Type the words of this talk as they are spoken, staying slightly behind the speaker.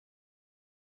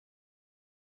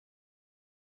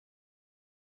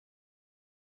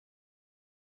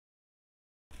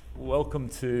Welcome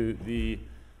to the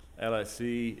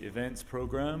LSE events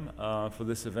program for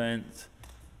this event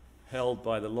held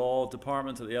by the Law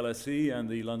Department at the LSE and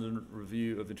the London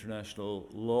Review of International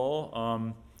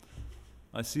Law.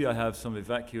 I see I have some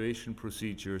evacuation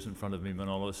procedures in front of me,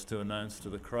 Manolis, to announce to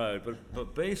the crowd,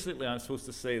 but basically I'm supposed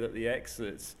to say that the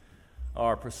exits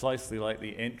are precisely like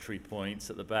the entry points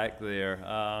at the back there.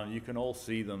 You can all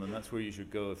see them, and that's where you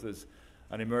should go if there's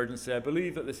an emergency. I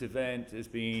believe that this event is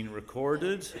being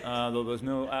recorded, though there's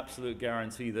no absolute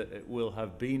guarantee that it will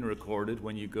have been recorded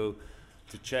when you go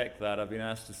to check that. I've been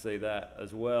asked to say that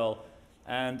as well.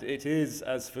 And it is,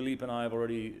 as Philippe and I have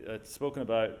already spoken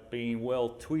about, being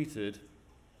well tweeted.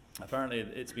 Apparently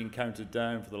it's been counted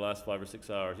down for the last 5 or 6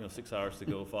 hours. 6 hours to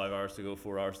go, 5 hours to go,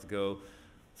 4 hours to go,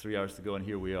 3 hours to go, and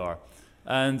here we are.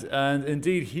 And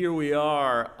indeed, here we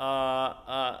are.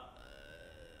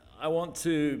 I want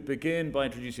to begin by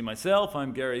introducing myself.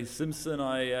 I'm Gerry Simpson.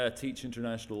 I teach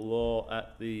international law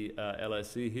at the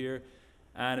LSE here.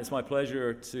 And it's my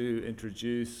pleasure to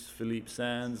introduce Philippe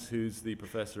Sands, who's the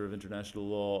professor of international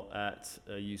law at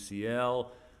UCL,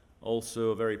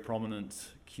 also a very prominent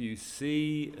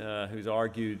QC, who's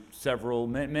argued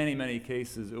many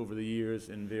cases over the years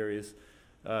in various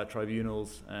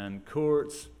tribunals and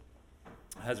courts.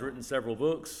 Has written several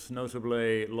books,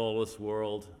 notably Lawless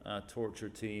World, Torture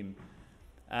Team,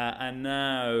 and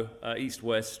now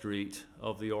East-West Street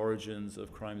of the Origins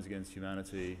of Crimes Against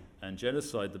Humanity and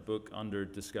Genocide, the book under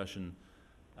discussion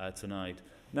tonight.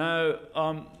 Now,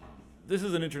 this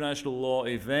is an international law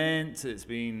event. It's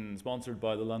been sponsored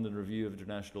by the London Review of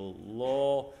International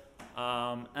Law,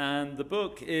 and the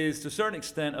book is to a certain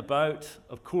extent about,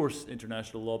 of course,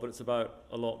 international law, but it's about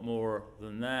a lot more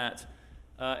than that.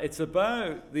 It's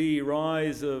about the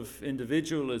rise of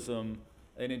individualism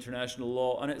in international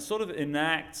law, and it sort of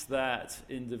enacts that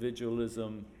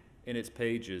individualism in its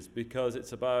pages, because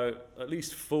it's about at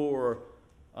least 4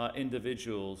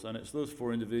 individuals, and it's those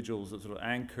 4 individuals that sort of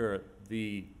anchor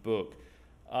the book.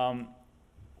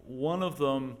 One of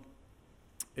them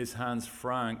is Hans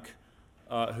Frank,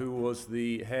 who was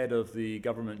the head of the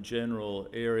government general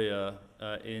area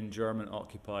in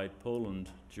German-occupied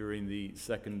Poland during the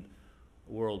Second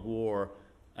World War,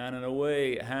 and in a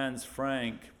way Hans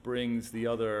Frank brings the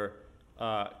other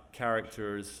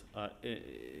characters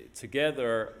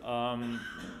together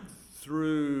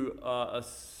through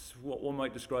what one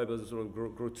might describe as a sort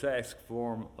of grotesque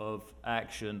form of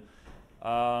action.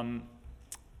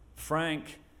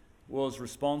 Frank was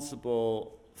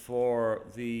responsible for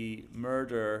the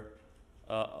murder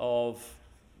of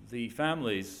the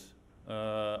families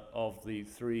of the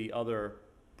 3 other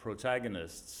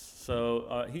protagonists.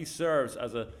 So he serves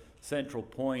as a central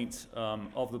point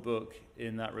of the book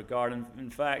in that regard. And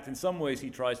in fact, in some ways, he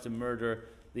tries to murder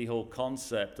the whole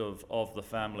concept of the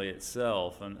family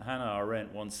itself. And Hannah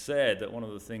Arendt once said that one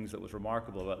of the things that was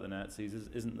remarkable about the Nazis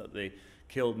isn't that they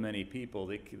killed many people.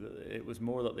 It was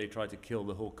more that they tried to kill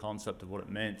the whole concept of what it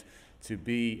meant to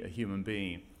be a human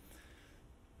being.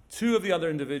 2 of the other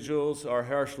individuals are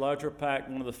Hersch Lauterpacht,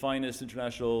 one of the finest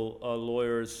international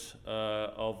lawyers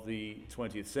of the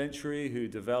 20th century, who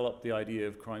developed the idea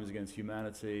of crimes against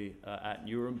humanity at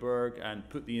Nuremberg and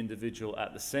put the individual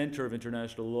at the center of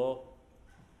international law.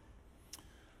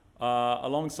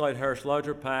 Alongside Hersch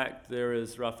Lauterpacht, there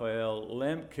is Raphael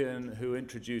Lemkin, who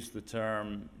introduced the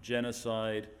term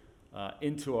genocide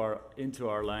into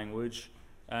our language,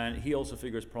 and he also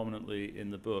figures prominently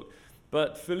in the book.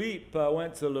 But Philippe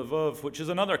went to Lvov, which is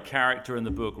another character in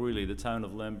the book, really, the town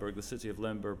of Lemberg, the city of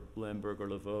Lemberg or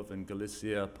Lvov in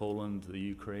Galicia, Poland, the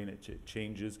Ukraine. It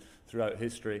changes throughout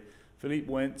history.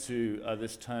 Philippe went to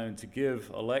this town to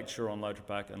give a lecture on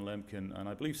Lauterpacht and Lemkin, and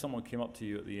I believe someone came up to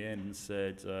you at the end and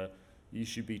said, you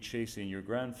should be chasing your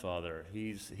grandfather.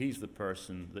 He's the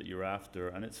person that you're after.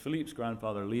 And it's Philippe's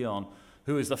grandfather, Leon,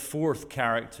 who is the 4th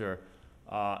character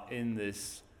in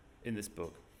this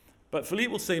book. But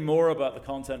Philippe will say more about the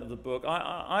content of the book.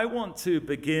 I want to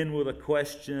begin with a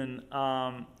question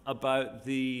about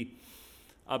the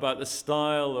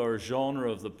style or genre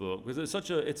of the book, because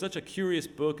it's such a curious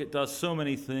book. It does so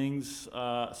many things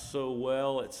so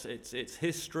well. It's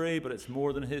history, but it's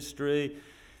more than history.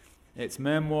 It's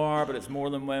memoir, but it's more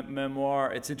than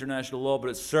memoir. It's international law, but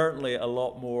it's certainly a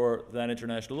lot more than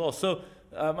international law. So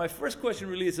my first question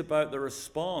really is about the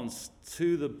response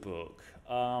to the book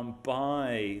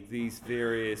by these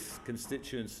various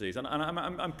constituencies. And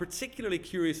I'm particularly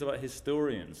curious about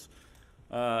historians,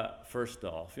 first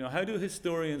off. How do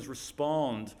historians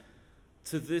respond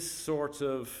to this sort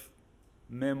of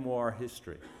memoir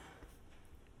history?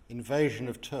 Invasion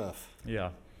of turf.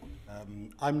 Yeah.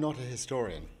 I'm not a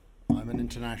historian. I'm an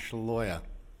international lawyer.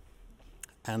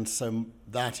 And so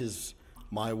that is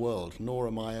my world, nor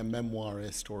am I a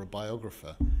memoirist or a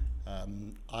biographer.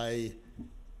 I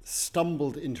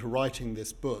stumbled into writing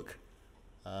this book.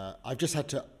 I've just had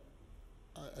to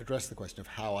address the question of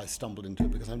how I stumbled into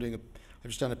it, because I've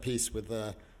just done a piece with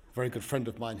a very good friend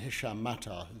of mine, Hisham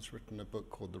Matar, who's written a book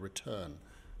called The Return.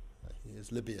 He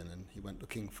is Libyan, and he went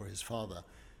looking for his father.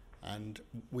 And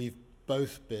we've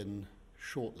both been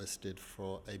shortlisted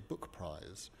for a book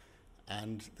prize.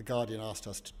 And The Guardian asked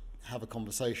us to have a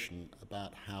conversation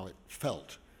about how it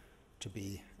felt to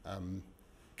be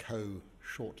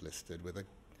co-shortlisted with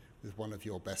one of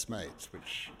your best mates,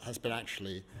 which has been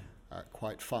actually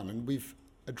quite fun. And we've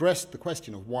addressed the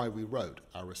question of why we wrote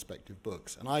our respective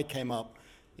books. And I came up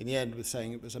in the end with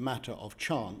saying it was a matter of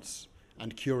chance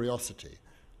and curiosity.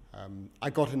 I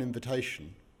got an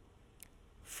invitation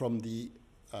from the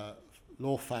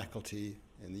law faculty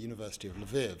in the University of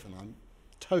Lviv, and I'm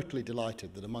totally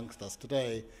delighted that amongst us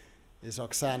today is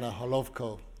Oksana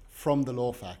Holovko from the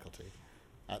law faculty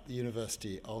at the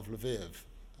University of Lviv.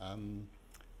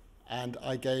 And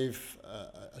I gave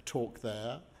a talk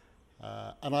there,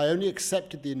 and I only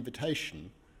accepted the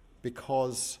invitation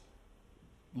because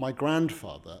my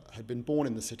grandfather had been born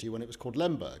in the city when it was called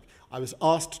Lemberg. I was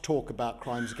asked to talk about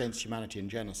crimes against humanity and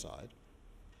genocide.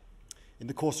 In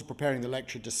the course of preparing the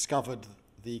lecture, discovered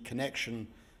the connection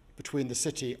between the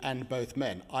city and both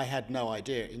men. I had no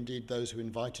idea. Indeed, those who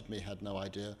invited me had no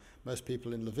idea. Most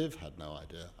people in Lviv had no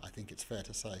idea, I think it's fair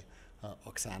to say,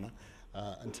 Oksana,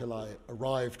 until I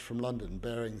arrived from London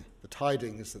bearing the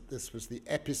tidings that this was the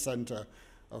epicenter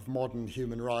of modern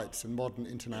human rights and modern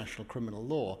international criminal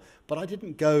law. But I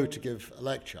didn't go to give a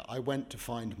lecture. I went to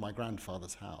find my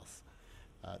grandfather's house.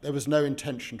 There was no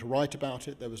intention to write about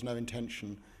it. There was no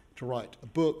intention to write a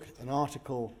book, an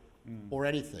article, or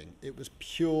anything. It was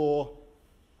pure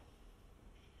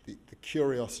the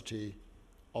curiosity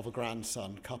of a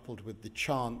grandson coupled with the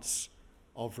chance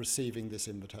of receiving this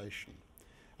invitation.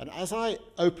 And as I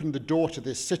opened the door to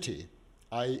this city,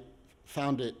 I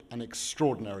found it an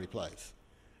extraordinary place.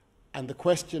 And the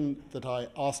question that I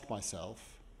asked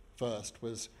myself first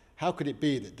was, how could it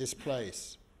be that this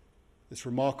place, this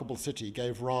remarkable city,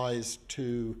 gave rise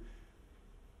to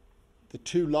the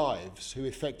two lives who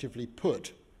effectively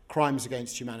put crimes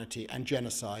against humanity and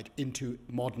genocide into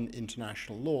modern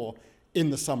international law in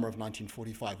the summer of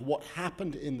 1945? What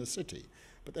happened in the city?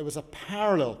 But there was a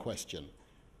parallel question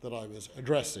that I was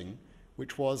addressing,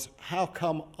 which was, how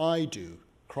come I do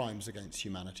crimes against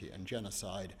humanity and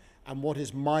genocide, and what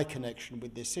is my connection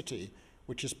with this city,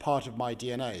 which is part of my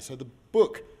DNA? So the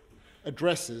book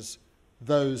addresses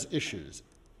those issues.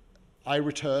 I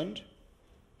returned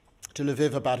to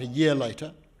Lviv about a year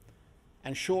later,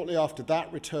 and shortly after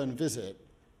that return visit,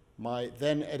 my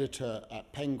then editor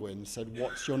at Penguin said,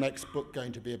 what's your next book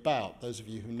going to be about? Those of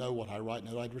you who know what I write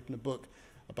know I'd written a book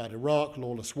about Iraq,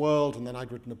 Lawless World, and then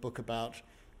I'd written a book about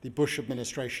the Bush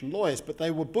administration lawyers, but they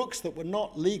were books that were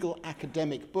not legal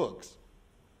academic books,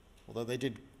 although they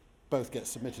did both get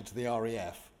submitted to the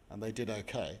RAF, and they did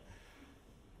okay.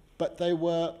 But they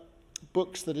were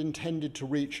books that intended to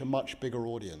reach a much bigger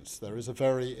audience. There is a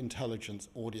very intelligent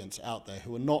audience out there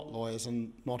who are not lawyers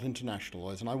and not international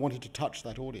lawyers, and I wanted to touch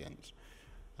that audience.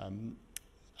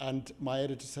 And my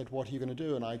editor said, what are you going to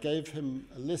do? And I gave him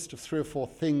a list of 3 or 4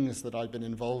 things that I'd been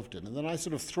involved in. And then I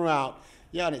sort of threw out,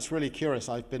 and it's really curious,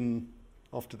 I've been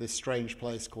off to this strange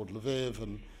place called Lviv,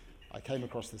 and I came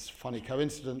across this funny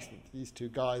coincidence that these 2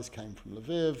 guys came from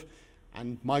Lviv,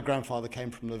 and my grandfather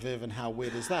came from Lviv, and how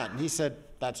weird is that? And he said,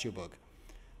 that's your book.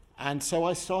 And so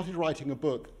I started writing a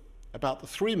book about the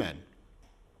 3 men.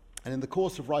 And in the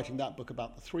course of writing that book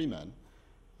about the 3 men,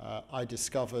 I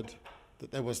discovered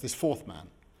that there was this 4th man.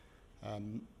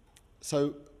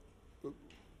 So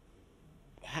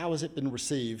how has it been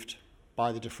received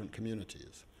by the different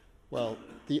communities? Well,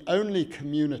 the only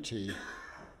community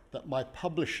that my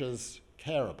publishers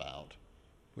care about,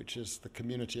 which is the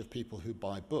community of people who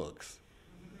buy books,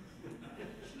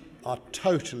 are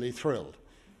totally thrilled,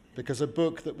 because a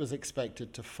book that was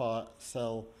expected to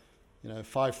sell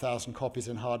 5,000 copies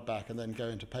in hardback and then go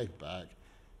into paperback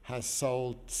has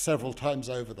sold several times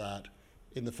over that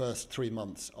in the first 3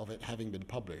 months of it having been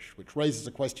published, which raises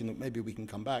a question that maybe we can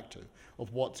come back to,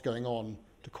 of what's going on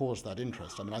to cause that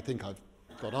interest. I mean, I think I've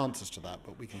got answers to that,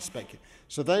 but we can speculate.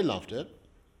 So they loved it.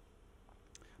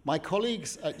 My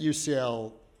colleagues at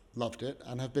UCL loved it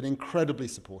and have been incredibly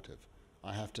supportive,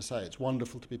 I have to say. It's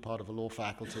wonderful to be part of a law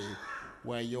faculty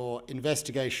where your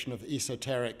investigation of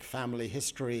esoteric family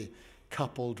history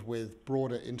coupled with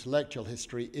broader intellectual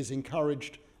history is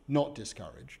encouraged, not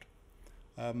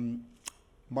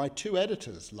My 2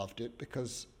 editors loved it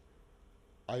because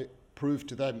proved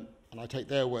to them, and I take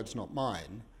their words, not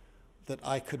mine, that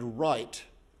I could write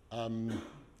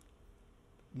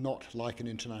not like an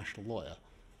international lawyer,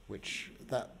 which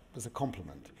that was a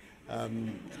compliment.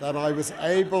 That I was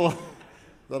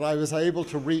able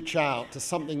to reach out to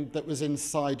something that was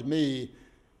inside me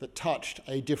that touched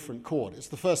a different chord. It's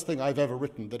the first thing I've ever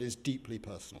written that is deeply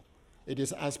personal. It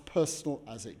is as personal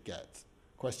as it gets.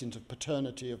 Questions of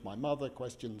paternity of my mother,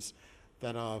 questions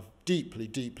that are deeply,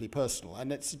 deeply personal.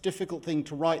 And it's a difficult thing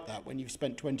to write that when you've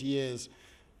spent 20 years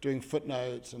doing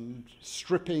footnotes and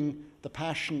stripping the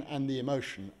passion and the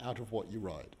emotion out of what you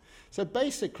write. So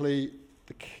basically,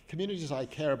 the communities I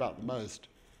care about the most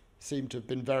seem to have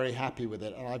been very happy with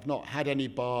it, and I've not had any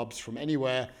barbs from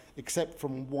anywhere except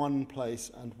from one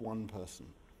place and one person,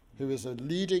 who is a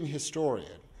leading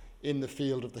historian in the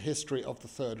field of the history of the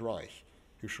Third Reich,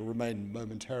 who shall remain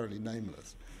momentarily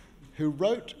nameless, who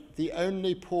wrote the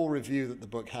only poor review that the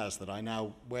book has that I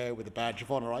now wear with a badge of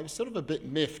honor. I was sort of a bit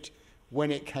miffed when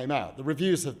it came out. The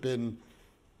reviews have been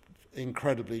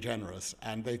incredibly generous,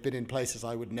 and they've been in places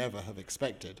I would never have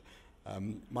expected.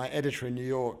 My editor in New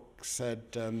York said,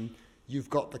 you've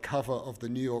got the cover of the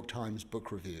New York Times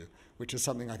book review, which is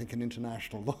something I think an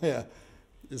international lawyer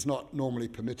is not normally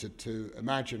permitted to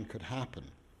imagine could happen.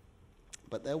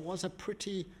 But there was a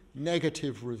pretty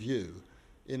negative review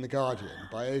in The Guardian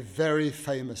by a very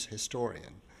famous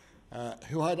historian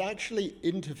who I'd actually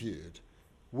interviewed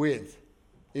with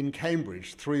in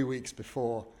Cambridge 3 weeks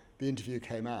before the interview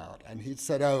came out. And he'd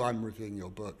said, oh, I'm reviewing your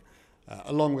book,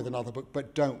 along with another book,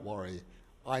 but don't worry,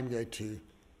 I'm going to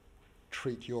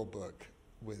treat your book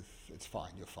with, it's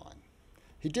fine, you're fine.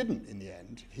 He didn't in the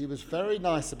end. He was very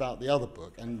nice about the other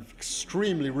book and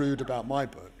extremely rude about my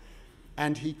book.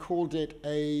 And he called it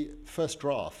a first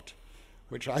draft,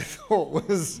 which I thought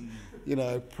was,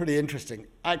 pretty interesting.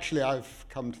 Actually, I've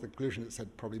come to the conclusion it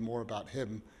said probably more about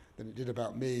him than it did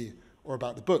about me or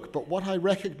about the book. But what I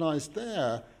recognized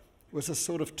there was a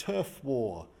sort of turf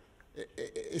war.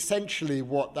 Essentially,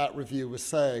 what that review was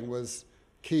saying was,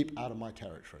 keep out of my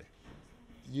territory.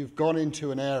 You've gone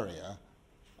into an area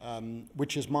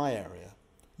which is my area.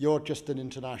 You're just an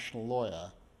international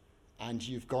lawyer, and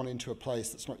you've gone into a place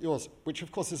that's not yours, which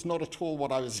of course is not at all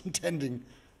what I was intending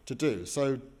to do.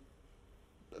 So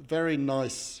very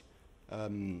nice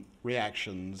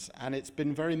reactions, and it's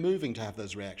been very moving to have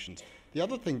those reactions. The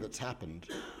other thing that's happened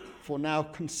for now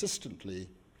consistently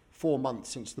 4 months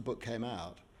since the book came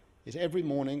out is every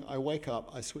morning I wake up,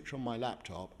 I switch on my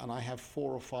laptop, and I have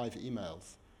 4 or 5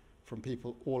 emails from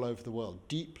people all over the world,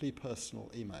 deeply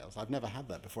personal emails. I've never had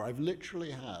that before. I've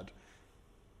literally had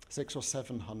 600 or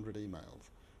 700 emails,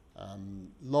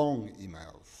 long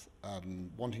emails,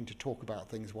 wanting to talk about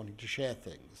things, wanting to share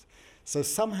things. So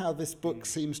somehow this book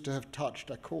seems to have touched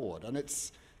a chord, and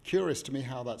it's curious to me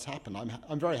how that's happened.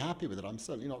 I'm very happy with it. I'm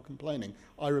certainly not complaining.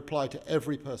 I reply to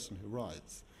every person who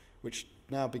writes, which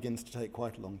now begins to take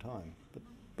quite a long time.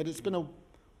 But it's been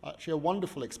actually a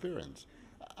wonderful experience.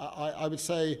 I would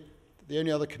say the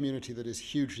only other community that is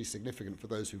hugely significant for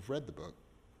those who've read the book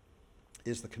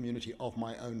is the community of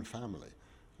my own family.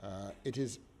 It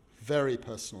is very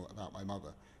personal about my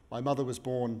mother. My mother was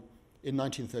born in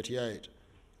 1938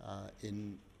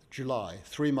 in July,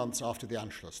 3 months after the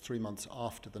Anschluss, 3 months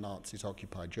after the Nazis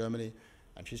occupied Germany,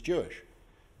 and she's Jewish,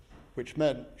 which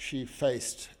meant she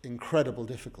faced incredible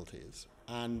difficulties,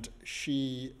 and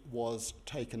she was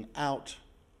taken out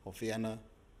of Vienna,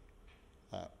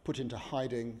 put into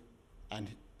hiding,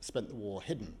 and spent the war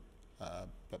hidden,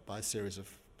 but by a series of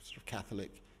sort of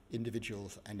Catholic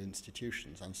individuals and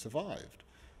institutions, and survived.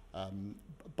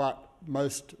 But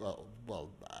most, well,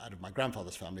 out of my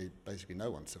grandfather's family, basically no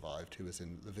one survived who was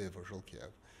in Lviv or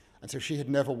Zhulkiev. And so she had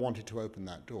never wanted to open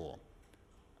that door,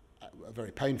 a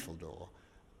very painful door.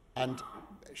 And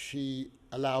she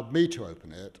allowed me to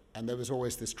open it, and there was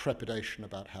always this trepidation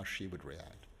about how she would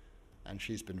react. And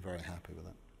she's been very happy with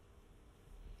it.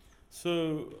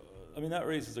 So, I mean, that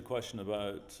raises a question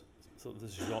about sort of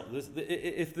this genre.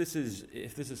 If this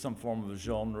is some form of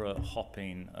genre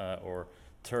hopping or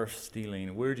turf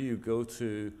stealing, where do you go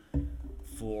to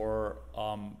for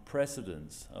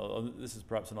precedents? This is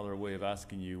perhaps another way of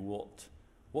asking you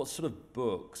what sort of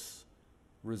books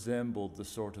resembled the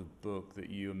sort of book that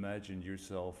you imagined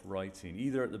yourself writing,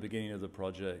 either at the beginning of the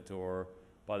project or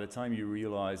by the time you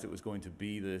realized it was going to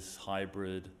be this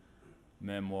hybrid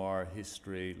memoir,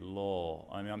 history, law.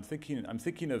 I mean, I'm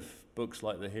thinking of books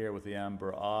like The Hare with the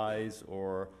Amber Eyes,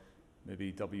 or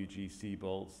maybe W.G.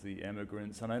 Seabolt's The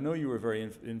Emigrants. And I know you were very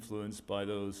influenced by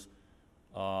those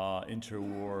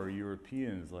interwar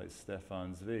Europeans like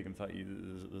Stefan Zweig. In fact,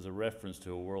 there's a reference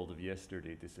to A World of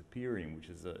Yesterday Disappearing, which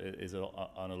is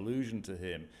an allusion to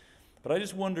him. But I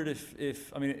just wondered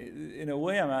if, I mean, in a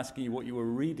way I'm asking you what you were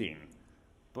reading,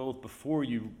 both before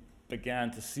you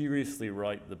began to seriously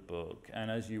write the book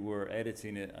and as you were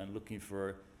editing it and looking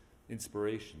for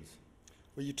inspirations.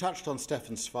 Well, you touched on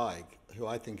Stefan Zweig, who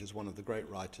I think is one of the great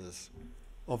writers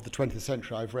of the 20th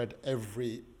century. I've read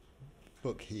every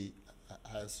book he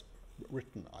has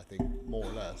written, I think, more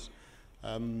or less,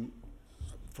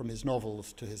 from his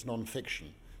novels to his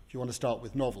non-fiction. If you want to start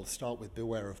with novels, start with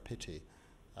Beware of Pity.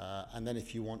 And then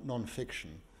if you want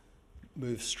non-fiction,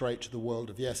 move straight to the world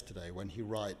of yesterday when he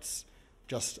writes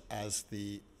just as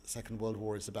the Second World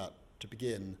War is about to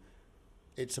begin.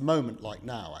 It's a moment like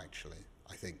now, actually,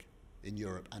 I think, in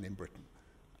Europe and in Britain,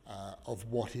 of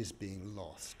what is being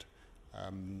lost.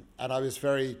 And I was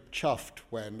very chuffed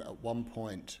when at one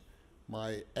point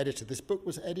my editor, this book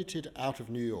was edited out of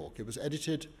New York. It was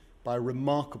edited by a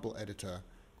remarkable editor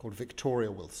called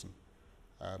Victoria Wilson,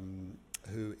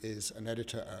 who is an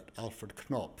editor at Alfred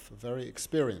Knopf, a very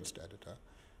experienced editor.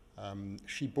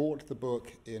 She bought the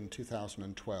book in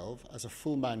 2012 as a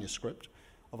full manuscript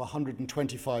of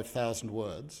 125,000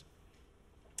 words,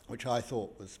 which I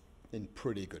thought was in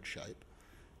pretty good shape.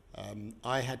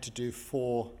 I had to do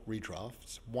 4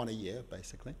 redrafts, 1 a year,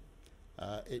 basically.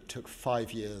 It took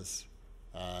 5 years,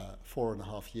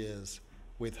 4.5 years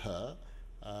with her.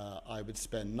 I would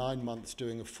spend 9 months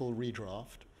doing a full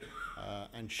redraft,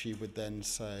 and she would then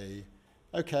say,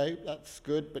 okay, that's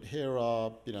good, but here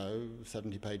are,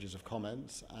 70 pages of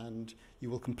comments, and you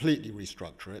will completely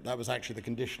restructure it. That was actually the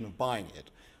condition of buying it.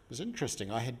 It was interesting.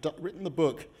 I had written the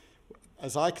book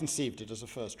as I conceived it as a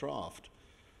first draft.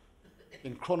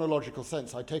 In chronological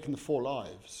sense, I'd taken the 4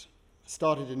 lives,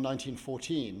 started in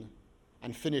 1914,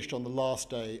 and finished on the last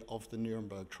day of the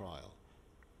Nuremberg trial,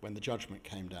 when the judgment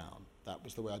came down. That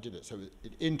was the way I did it. So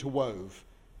it interwove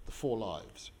the 4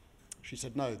 lives. She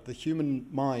said, no, the human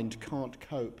mind can't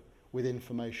cope with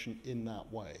information in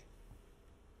that way.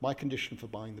 My condition for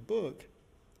buying the book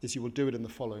is you will do it in the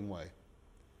following way.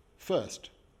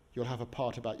 First, you'll have a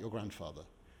part about your grandfather.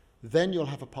 Then you'll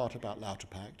have a part about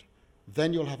Lauterpacht.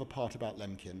 Then you'll have a part about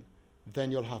Lemkin.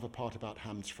 Then you'll have a part about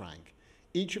Hans Frank.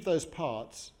 Each of those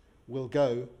parts will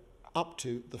go up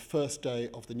to the first day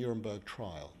of the Nuremberg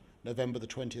trial, November the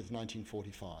 20th,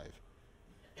 1945.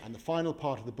 And the final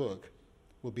part of the book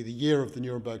will be the year of the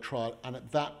Nuremberg trial, and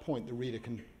at that point the reader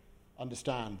can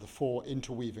understand the 4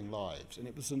 interweaving lives. And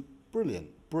it was a brilliant,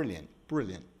 brilliant,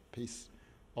 brilliant piece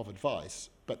of advice,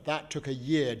 but that took a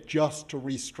year just to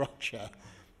restructure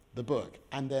the book,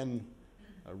 and then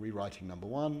a rewriting number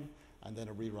 1, and then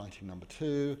a rewriting number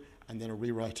 2, and then a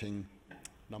rewriting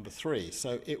number 3.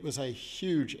 So it was a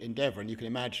huge endeavor, and you can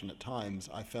imagine at times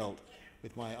I felt,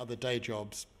 with my other day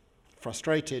jobs,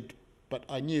 frustrated, but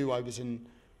I knew I was in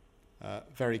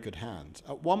very good hands.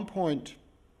 At one point,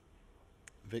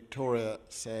 Victoria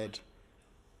said,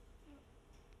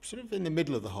 sort of in the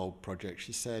middle of the whole project,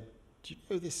 she said, do you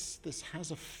know, this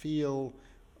has a feel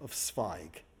of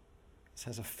Zweig. This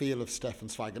has a feel of Stefan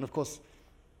Zweig. And of course,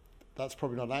 that's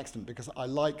probably not an accident, because I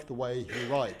like the way he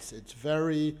writes. It's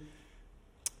very,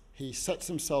 he sets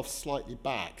himself slightly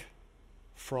back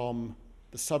from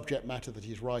the subject matter that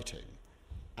he's writing,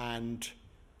 and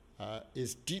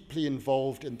is deeply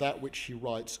involved in that which he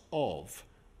writes of,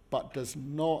 but does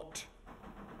not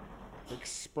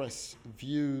express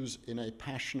views in a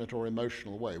passionate or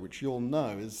emotional way, which you'll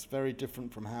know is very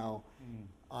different from how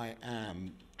I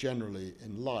am generally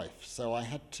in life. So I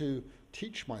had to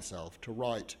teach myself to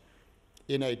write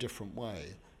in a different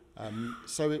way.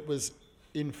 So it was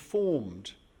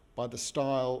informed by the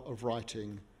style of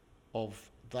writing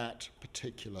of that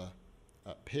particular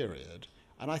period.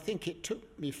 And I think it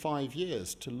took me 5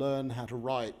 years to learn how to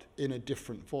write in a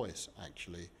different voice,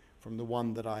 actually, from the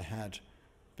one that I had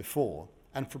before,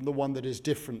 and from the one that is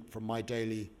different from my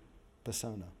daily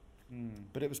persona.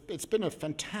 But it's been a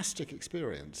fantastic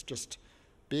experience, just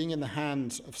being in the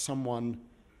hands of someone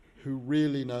who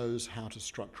really knows how to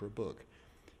structure a book.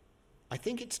 I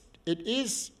think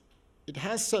it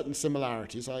has certain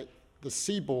similarities. The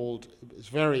Sebald is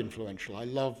very influential. I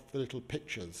love the little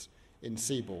pictures in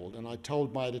Sebald, and I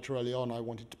told my editor early on I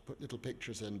wanted to put little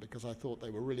pictures in because I thought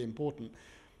they were really important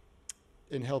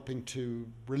in helping to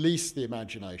release the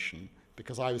imagination,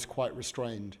 because I was quite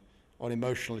restrained on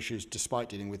emotional issues despite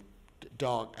dealing with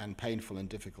dark and painful and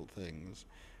difficult things.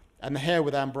 And The Hare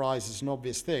with Amber Eyes is an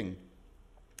obvious thing,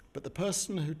 but the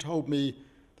person who told me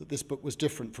that this book was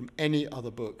different from any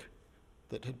other book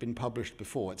that had been published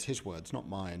before, it's his words, not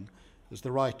mine, was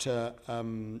the writer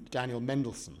Daniel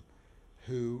Mendelsohn,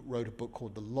 who wrote a book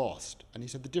called The Lost. And he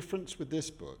said the difference with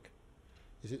this book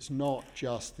is it's not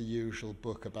just the usual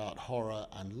book about horror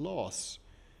and loss.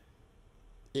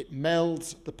 it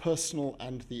melds the personal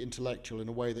and the intellectual in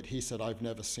a way that he said I've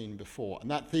never seen before.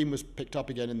 And that theme was picked up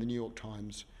again in the New York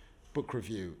Times book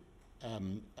review.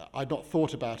 I'd not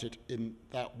thought about it in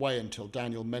that way until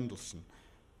Daniel Mendelsohn,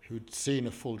 who'd seen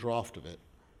a full draft of it,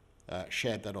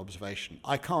 shared that observation.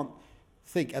 I can't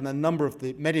think, and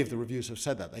many of the reviews have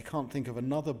said that, they can't think of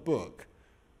another book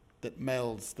that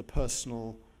melds the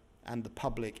personal and the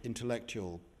public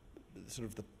intellectual, sort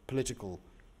of the political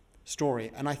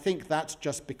story. And I think that's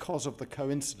just because of the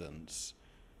coincidence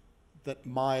that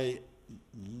my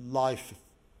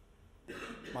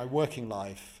working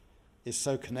life is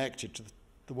so connected to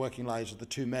the working lives of the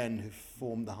two men who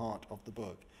form the heart of the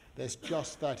book. There's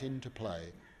just that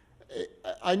interplay.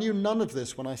 I knew none of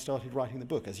this when I started writing the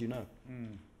book, as you know.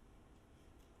 Mm.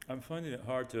 I'm finding it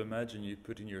hard to imagine you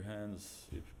putting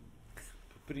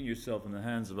yourself in the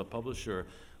hands of a publisher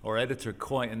or editor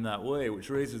quite in that way, which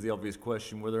raises the obvious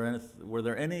question: were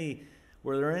there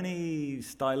any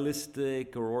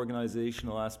stylistic or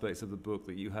organizational aspects of the book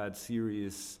that you had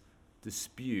serious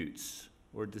disputes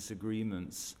or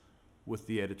disagreements with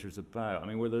the editors about? I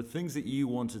mean, were there things that you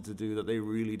wanted to do that they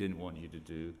really didn't want you to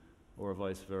do, or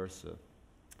vice versa?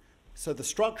 So the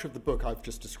structure of the book I've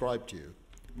just described to you,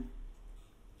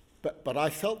 but I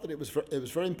felt that it was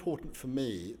very important for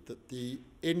me that the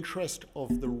interest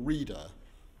of the reader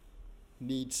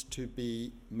needs to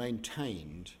be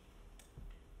maintained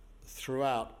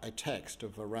throughout a text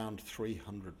of around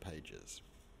 300 pages.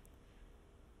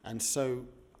 And so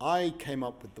I came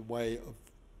up with the way of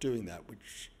doing that,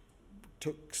 which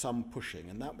took some pushing,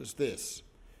 and that was this.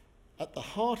 At the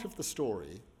heart of the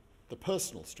story, the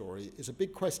personal story, is a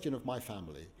big question of my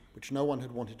family, which no one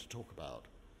had wanted to talk about.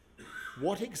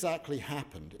 What exactly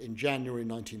happened in January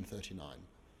 1939?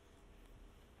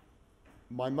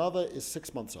 My mother is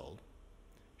 6 months old.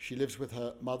 She lives with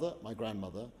her mother, my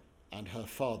grandmother, and her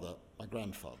father, my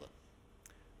grandfather.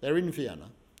 They're in Vienna.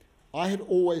 I had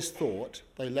always thought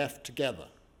they left together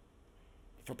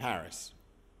for Paris,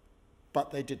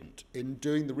 but they didn't. In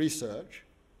doing the research,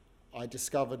 I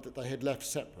discovered that they had left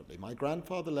separately. My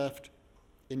grandfather left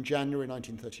in January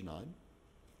 1939.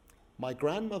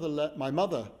 My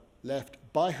mother left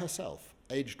by herself,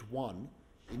 aged 1,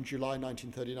 in July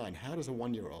 1939. How does a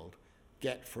 1-year-old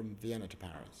get from Vienna to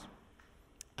Paris?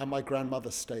 And my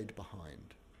grandmother stayed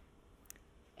behind.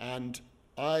 And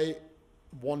I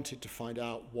wanted to find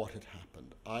out what had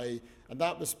happened. And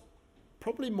that was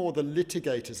probably more the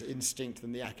litigator's instinct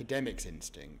than the academic's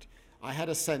instinct. I had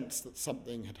a sense that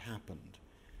something had happened.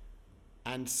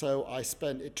 And so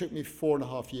it took me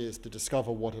 4.5 years to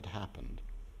discover what had happened.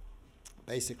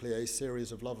 Basically a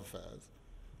series of love affairs.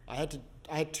 I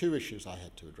had two issues I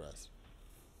had to address.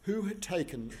 Who had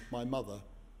taken my mother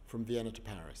from Vienna to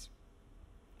Paris?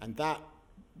 And that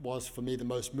was, for me, the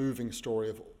most moving story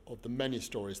of the many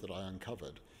stories that I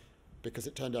uncovered, because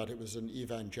it turned out it was an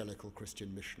evangelical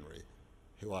Christian missionary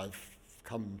who I've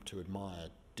come to admire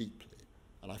deeply.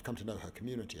 And I've come to know her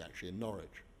community, actually, in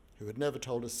Norwich, who had never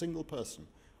told a single person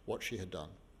what she had done.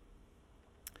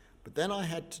 But then I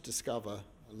had to discover,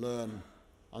 learn,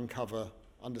 uncover,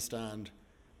 understand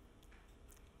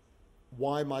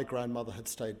why my grandmother had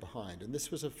stayed behind. And this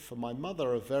was, for my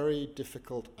mother, a very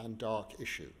difficult and dark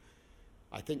issue.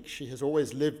 I think she has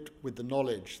always lived with the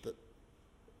knowledge that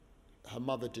her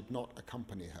mother did not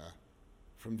accompany her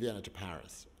from Vienna to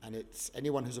Paris. And it's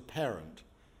anyone who's a parent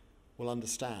will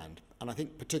understand, and I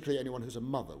think particularly anyone who's a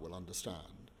mother will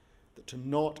understand, that to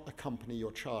not accompany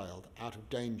your child out of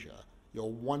danger,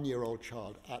 your 1-year-old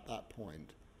child at that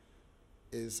point,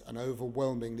 is an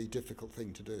overwhelmingly difficult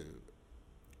thing to do.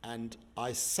 And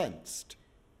I sensed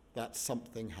that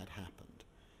something had happened.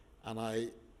 And I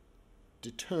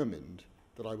determined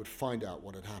that I would find out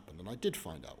what had happened. And I did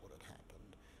find out what had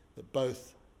happened, that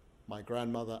both my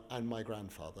grandmother and my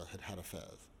grandfather had had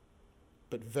affairs,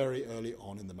 but very early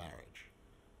on in the marriage.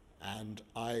 And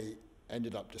I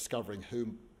ended up discovering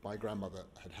who my grandmother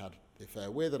had had the affair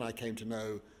with, and I came to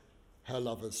know her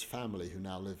lover's family, who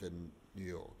now live in New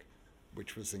York,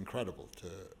 which was incredible to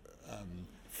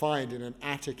find in an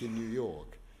attic in New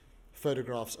York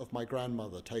photographs of my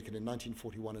grandmother taken in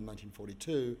 1941 and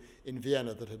 1942 in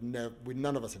Vienna that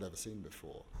none of us had ever seen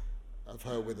before, of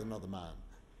her with another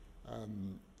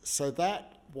man. So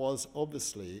that was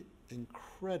obviously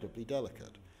incredibly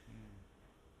delicate.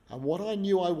 And what I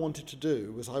knew I wanted to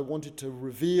do was I wanted to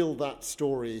reveal that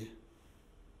story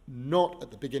not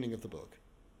at the beginning of the book.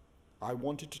 I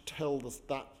wanted to tell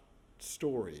that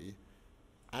story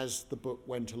as the book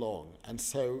went along. And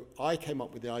so I came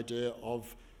up with the idea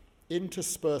of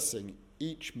interspersing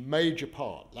each major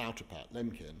part, Lauterpacht,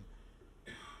 Lemkin,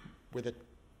 with a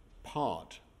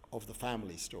part of the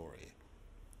family story.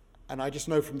 And I just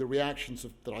know from the reactions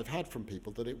that I've had from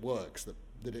people that it works,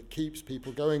 that it keeps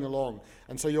people going along.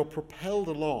 And so you're propelled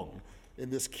along in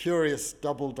this curious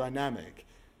double dynamic.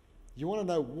 You want to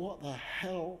know what the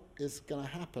hell is going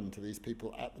to happen to these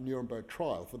people at the Nuremberg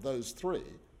trial for those three.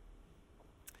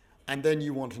 And then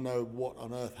you want to know what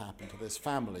on earth happened to this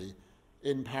family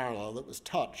in parallel that was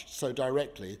touched so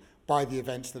directly by the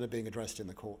events that are being addressed in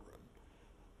the courtroom.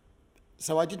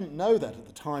 So I didn't know that at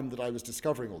the time that I was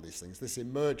discovering all these things. This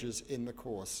emerges in the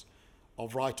course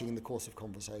of writing, in the course of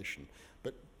conversation.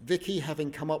 But Vicky, having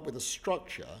come up with a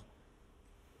structure,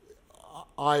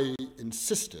 I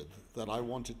insisted that I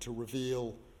wanted to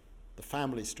reveal the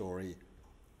family story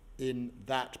in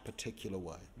that particular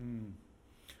way. Mm.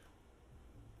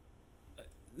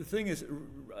 The thing is,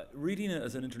 reading it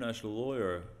as an international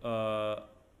lawyer,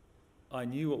 I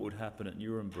knew what would happen at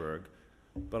Nuremberg,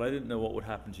 but I didn't know what would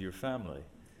happen to your family.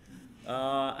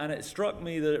 And it struck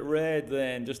me that it read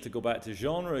then, just to go back to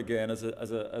genre again,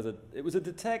 it was a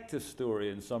detective story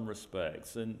in some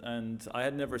respects, and I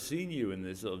had never seen you in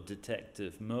this sort of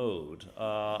detective mode,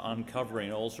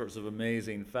 uncovering all sorts of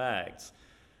amazing facts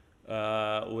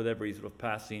with every sort of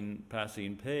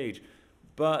passing page.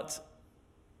 But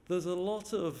there's a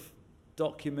lot of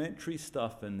documentary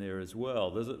stuff in there as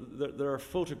well. There are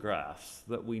photographs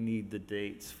that we need the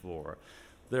dates for.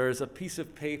 There's a piece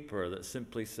of paper that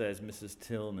simply says Mrs.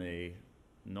 Tilney,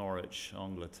 Norwich,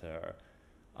 Angleterre.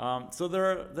 So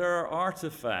there are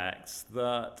artifacts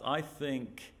that I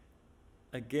think,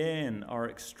 again, are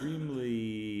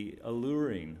extremely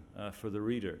alluring for the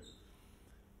reader.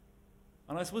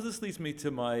 And I suppose this leads me to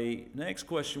my next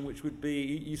question, which would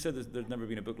be, you said there's never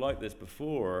been a book like this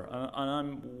before, and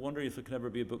I'm wondering if there can ever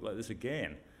be a book like this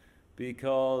again,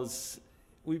 because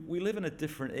we live in a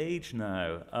different age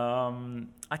now.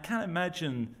 I can't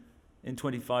imagine in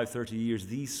 25, 30 years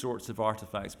these sorts of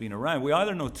artifacts being around. We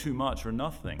either know too much or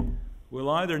nothing. We'll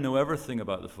either know everything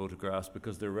about the photographs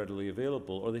because they're readily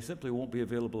available, or they simply won't be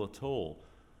available at all.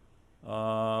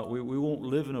 We won't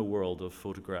live in a world of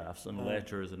photographs and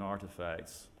letters and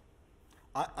artifacts.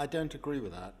 I don't agree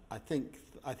with that. I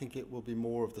think it will be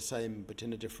more of the same, but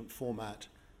in a different format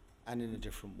and in a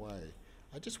different way.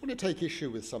 I just want to take issue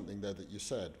with something there that you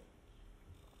said.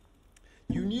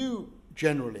 You knew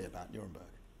generally about Nuremberg.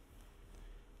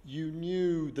 You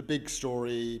knew the big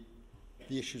story,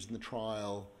 the issues in the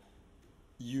trial.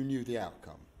 You knew the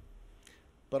outcome.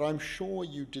 But I'm sure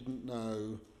you didn't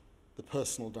know the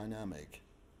personal dynamic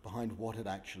behind what had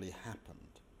actually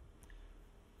happened.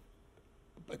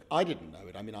 But I didn't know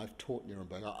it. I mean, I've taught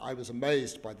Nuremberg. I was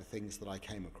amazed by the things that I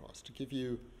came across. To give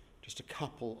you just a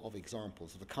couple of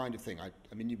examples of the kind of thing,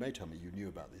 I mean, you may tell me you knew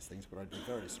about these things, but I'd be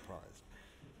very surprised.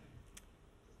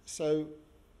 So,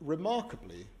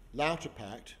 remarkably,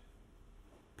 Lauterpacht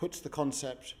puts the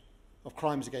concept of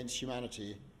crimes against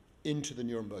humanity into the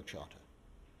Nuremberg Charter.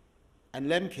 And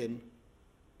Lemkin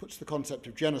puts the concept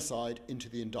of genocide into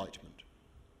the indictment.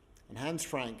 And Hans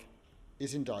Frank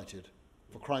is indicted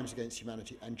for crimes against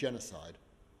humanity and genocide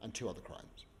and 2 other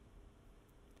crimes.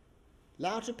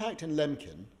 Lauterpacht and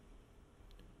Lemkin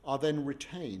are then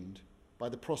retained by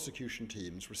the prosecution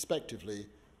teams, respectively,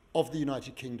 of the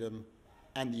United Kingdom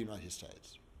and the United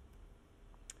States.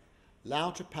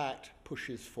 Lauterpacht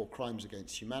pushes for crimes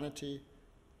against humanity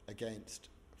against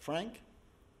Frank.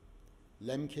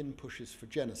 Lemkin pushes for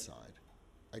genocide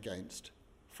against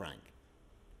Frank.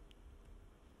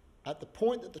 At the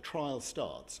point that the trial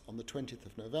starts on the 20th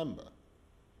of November,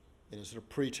 in a sort of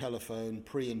pre-telephone,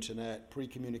 pre-internet,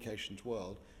 pre-communications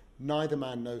world, neither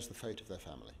man knows the fate of their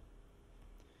family.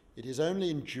 It is only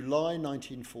in July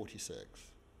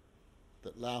 1946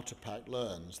 that Lauterpacht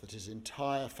learns that his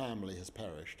entire family has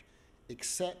perished,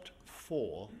 except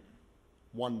for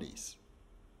one niece.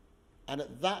 And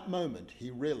at that moment,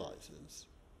 he realizes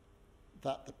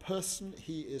that the person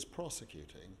he is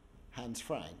prosecuting, Hans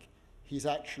Frank, he's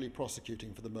actually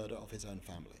prosecuting for the murder of his own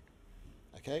family.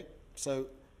 Okay? So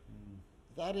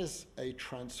that is a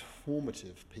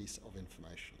transformative piece of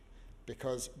information,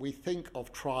 because we think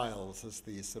of trials as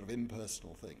these sort of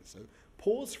impersonal things. So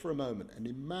pause for a moment and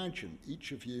imagine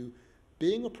each of you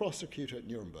being a prosecutor at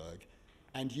Nuremberg,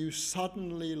 and you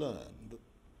suddenly learn that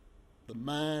the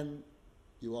man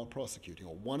you are prosecuting,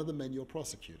 or one of the men you're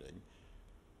prosecuting,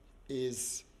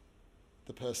 is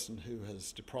the person who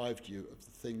has deprived you of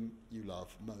the thing you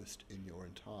love most in your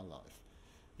entire life,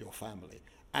 your family.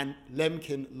 And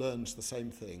Lemkin learns the same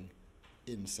thing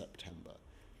in September.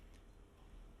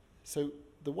 So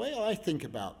the way I think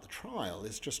about the trial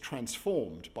is just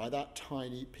transformed by that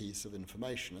tiny piece of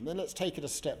information. And then let's take it a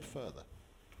step further.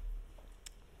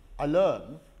 I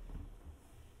learn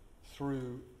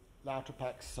through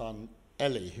Lauterpacht's son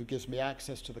Ellie, who gives me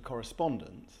access to the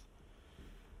correspondence,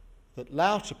 that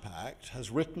Lauterpacht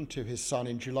has written to his son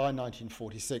in July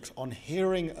 1946 on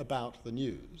hearing about the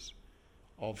news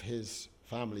of his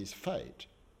family's fate,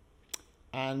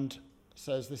 and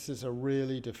says this is a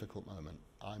really difficult moment.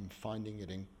 I'm finding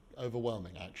it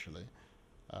overwhelming, actually.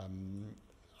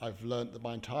 I've learnt that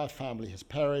my entire family has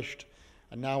perished,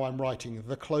 and now I'm writing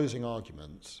the closing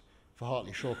arguments for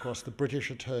Hartley Shawcross, the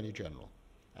British Attorney General.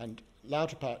 And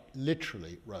Lauterpacht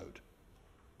literally wrote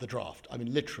the draft. I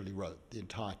mean, literally wrote the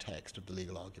entire text of the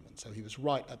legal argument. So he was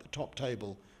right at the top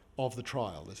table of the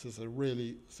trial. This is a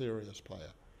really serious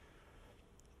player.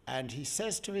 And he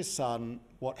says to his son,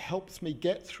 what helps me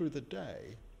get through the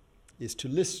day is to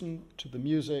listen to the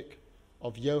music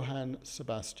of Johann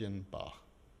Sebastian Bach,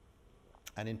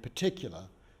 and in particular,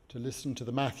 to listen to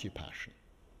the Matthew Passion.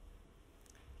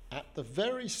 At the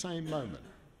very same moment,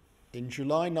 in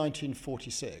July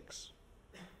 1946,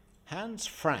 Hans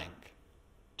Frank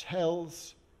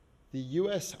tells the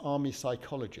US Army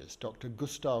psychologist, Dr.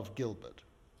 Gustav Gilbert,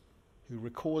 who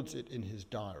records it in his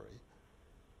diary,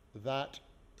 that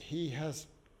he has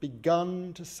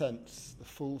begun to sense the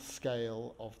full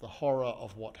scale of the horror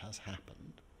of what has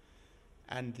happened,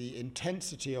 and the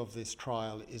intensity of this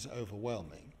trial is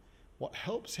overwhelming. What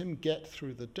helps him get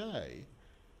through the day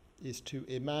is to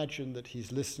imagine that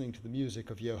he's listening to the music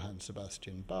of Johann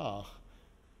Sebastian Bach,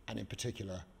 and in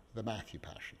particular, the Matthew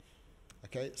Passion.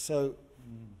 Okay, so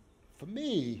for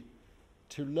me,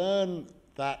 to learn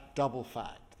that double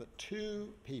fact, that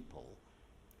two people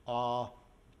are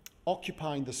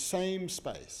occupying the same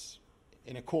space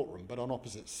in a courtroom, but on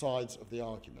opposite sides of the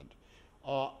argument,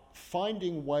 are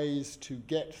finding ways to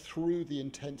get through the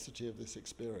intensity of this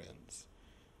experience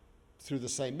through the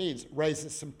same means,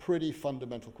 raises some pretty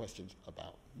fundamental questions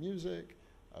about music,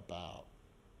 about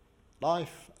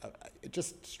life. It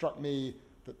just struck me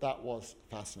that that was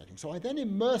fascinating. So I then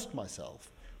immersed myself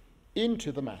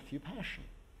into the Matthew Passion.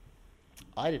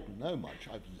 I didn't know much.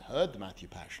 I've heard the Matthew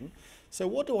Passion. So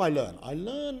what do I learn? I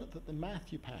learn that the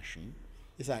Matthew Passion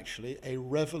is actually a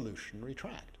revolutionary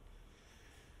tract.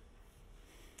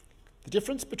 The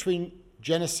difference between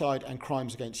genocide and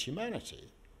crimes against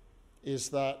humanity is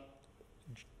that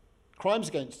crimes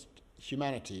against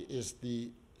humanity is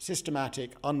the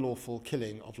systematic, unlawful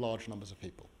killing of large numbers of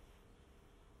people.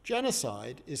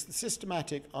 Genocide is the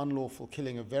systematic, unlawful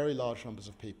killing of very large numbers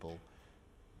of people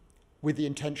with the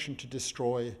intention to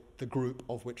destroy the group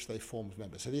of which they formed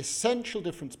members. So the essential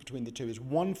difference between the two is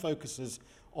one focuses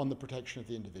on the protection of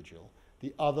the individual,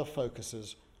 the other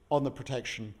focuses on the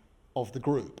protection of the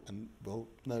group, and we'll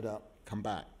no doubt come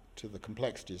back to the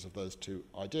complexities of those two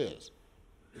ideas.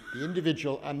 The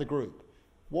individual and the group.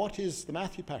 What is the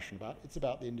Matthew Passion about? It's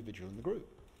about the individual and the group.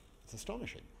 It's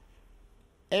astonishing.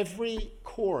 Every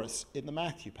chorus in the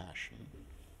Matthew Passion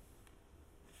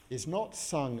is not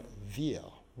sung wir,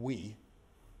 we,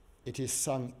 it is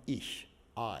sung ich,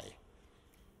 I.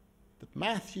 The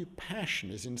Matthew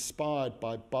Passion is inspired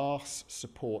by Bach's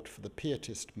support for the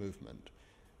Pietist movement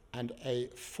and a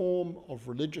form of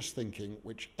religious thinking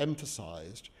which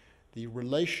emphasized the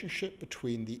relationship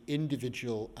between the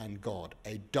individual and God,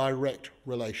 a direct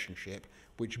relationship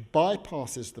which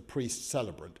bypasses the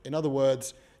priest-celebrant. In other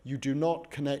words, you do not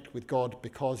connect with God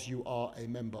because you are a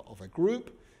member of a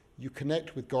group. You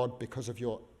connect with God because of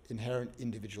your inherent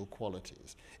individual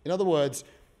qualities. In other words,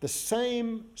 the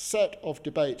same set of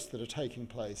debates that are taking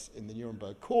place in the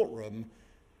Nuremberg courtroom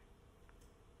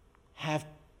have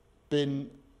been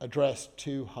addressed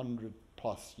 200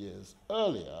 plus years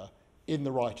earlier in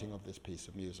the writing of this piece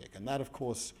of music. And that, of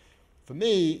course, for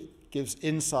me, gives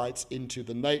insights into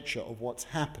the nature of what's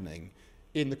happening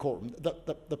in the courtroom.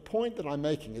 The point that I'm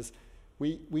making is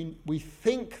we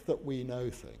think that we know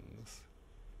things,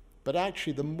 but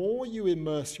actually the more you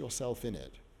immerse yourself in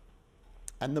it,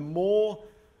 and the more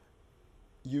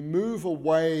you move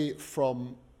away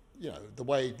from the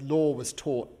way law was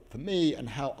taught for me and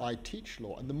how I teach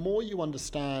law, and the more you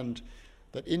understand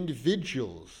that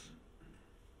individuals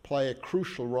play a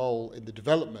crucial role in the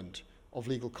development of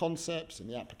legal concepts, in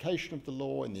the application of the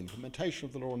law, in the implementation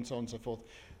of the law, and so on and so forth,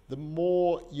 the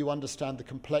more you understand the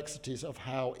complexities of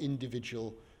how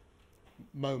individual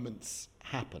moments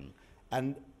happen.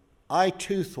 And I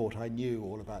too thought I knew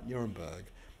all about Nuremberg,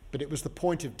 but it was the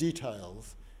points of detail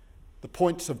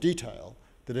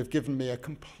that have given me a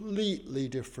completely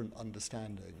different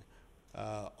understanding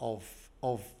of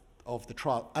the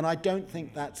trial. And I don't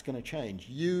think that's going to change.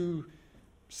 You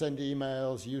send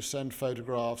emails, you send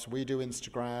photographs, we do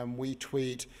Instagram, we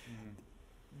tweet.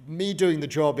 Mm-hmm. Me doing the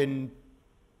job in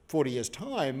 40 years'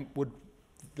 time,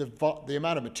 the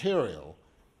amount of material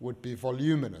would be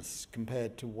voluminous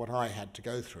compared to what I had to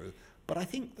go through. But I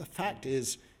think the fact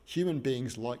is human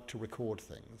beings like to record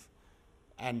things,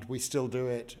 and we still do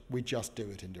it, we just do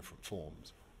it in different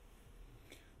forms.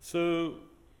 So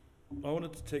I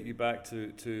wanted to take you back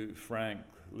to Frank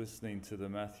listening to the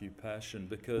Matthew Passion,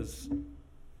 because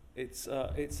it's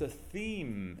a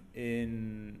theme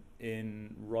in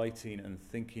writing and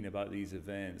thinking about these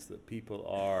events that people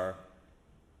are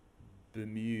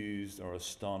bemused or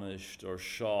astonished or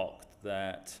shocked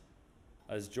that,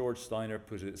 as George Steiner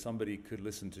put it, somebody could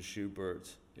listen to Schubert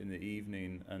in the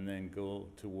evening and then go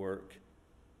to work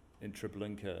in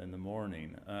Treblinka in the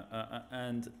morning.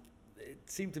 And it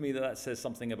seemed to me that says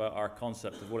something about our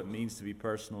concept of what it means to be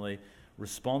personally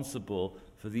responsible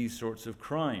for these sorts of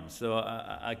crimes. So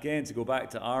again, to go back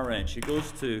to Arendt, she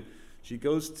goes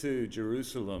to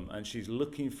Jerusalem and she's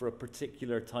looking for a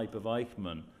particular type of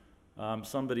Eichmann,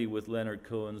 somebody with Leonard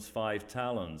Cohen's 5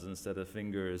 talons instead of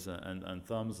fingers and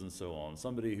thumbs and so on,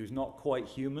 somebody who's not quite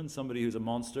human, somebody who's a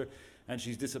monster, and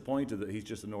she's disappointed that he's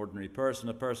just an ordinary person,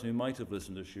 a person who might have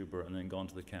listened to Schubert and then gone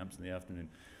to the camps in the afternoon.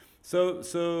 So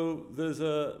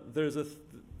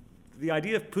the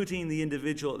idea of putting the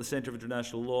individual at the center of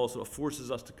international law sort of forces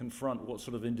us to confront what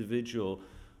sort of individual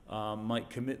might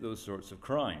commit those sorts of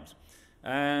crimes.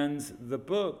 And the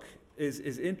book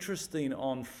is interesting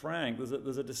on Frank.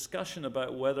 There's a discussion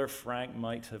about whether Frank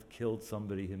might have killed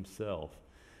somebody himself.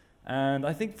 And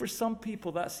I think for some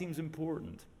people that seems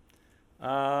important. We're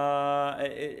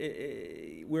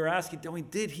asking,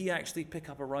 did he actually pick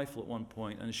up a rifle at one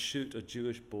point and shoot a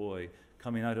Jewish boy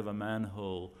coming out of a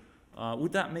manhole?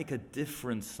 Would that make a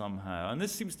difference somehow? And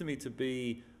this seems to me to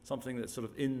be something that's sort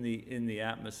of in the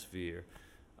atmosphere.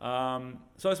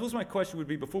 So I suppose my question would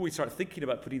be, before we start thinking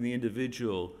about putting the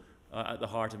individual at the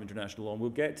heart of international law, and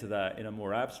we'll get to that in a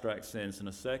more abstract sense in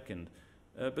a second,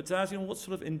 but to ask, what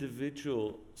sort of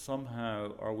individual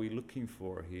somehow are we looking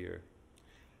for here?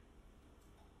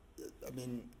 I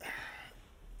mean,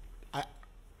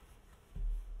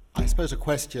 I suppose a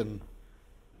question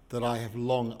that I have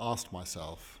long asked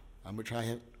myself, and which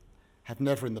I have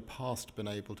never in the past been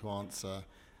able to answer,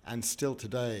 and still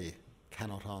today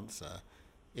cannot answer,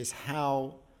 is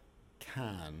how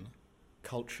can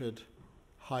cultured,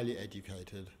 highly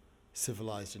educated,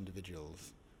 civilized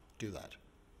individuals do that?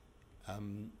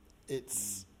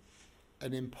 It's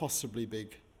an impossibly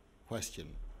big question.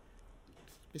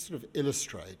 We sort of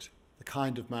illustrate the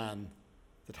kind of man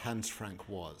that Hans Frank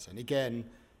was. And again,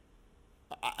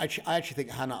 I actually think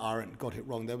Hannah Arendt got it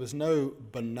wrong. There was no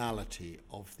banality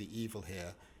of the evil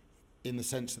here, in the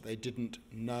sense that they didn't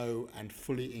know and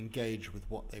fully engage with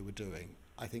what they were doing.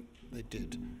 I think they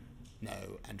did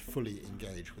know and fully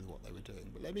engage with what they were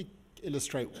doing. But let me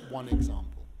illustrate one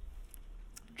example.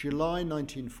 July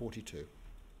 1942.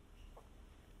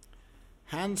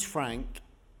 Hans Frank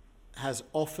has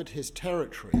offered his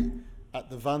territory at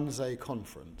the Wannsee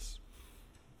Conference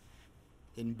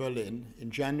in Berlin in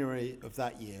January of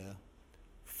that year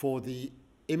for the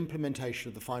implementation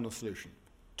of the final solution.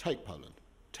 Take Poland,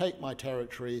 take my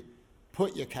territory,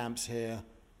 put your camps here,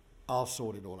 I'll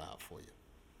sort it all out for you.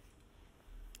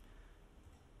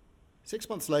 6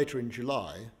 months later in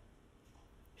July,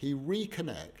 he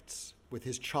reconnects with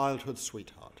his childhood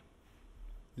sweetheart,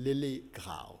 Lily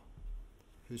Grau,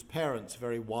 whose parents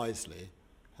very wisely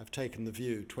have taken the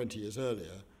view 20 years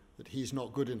earlier that he's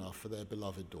not good enough for their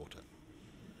beloved daughter.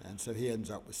 And so he ends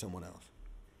up with someone else.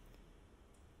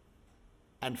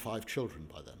 And 5 children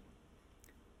by then.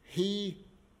 He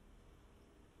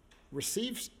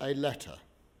receives a letter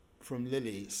from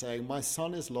Lily saying, "My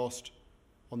son is lost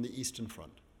on the Eastern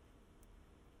Front.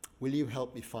 Will you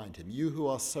help me find him? You who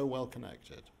are so well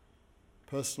connected,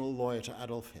 personal lawyer to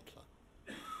Adolf Hitler.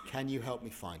 Can you help me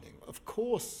find him?" "Of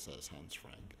course," says Hans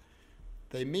Frank.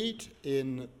 They meet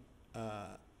in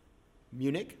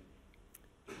Munich,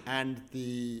 and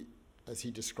as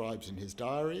he describes in his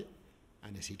diary,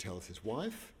 and as he tells his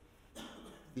wife,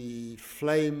 the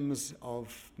flames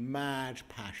of mad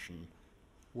passion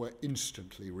were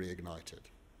instantly reignited.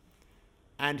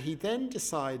 And he then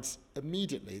decides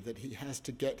immediately that he has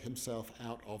to get himself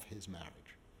out of his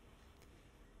marriage.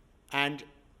 And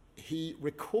he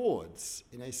records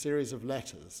in a series of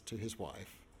letters to his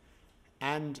wife,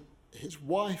 and his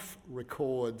wife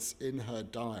records in her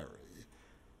diary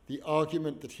the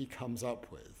argument that he comes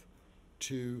up with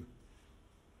to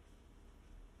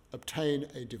obtain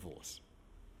a divorce.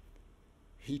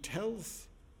 He tells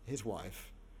his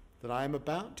wife that I am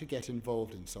about to get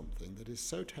involved in something that is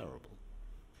so terrible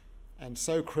and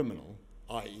so criminal,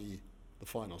 i.e. the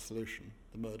final solution,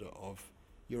 the murder of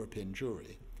European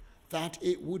Jewry, that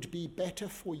it would be better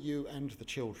for you and the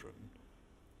children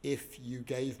if you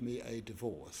gave me a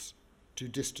divorce to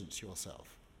distance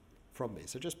yourself from me.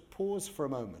 So just pause for a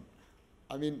moment.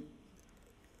 I mean,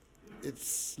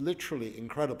 it's literally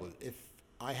incredible. If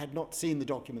I had not seen the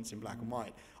documents in black and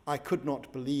white, I could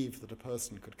not believe that a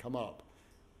person could come up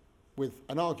with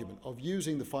an argument of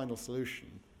using the final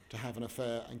solution to have an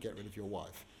affair and get rid of your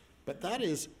wife. But that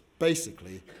is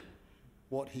basically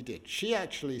what he did. She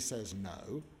actually says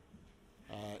no.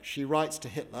 She writes to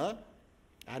Hitler,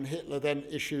 and Hitler then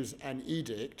issues an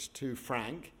edict to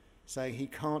Frank saying he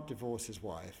can't divorce his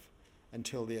wife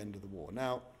until the end of the war.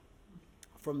 Now,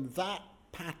 from that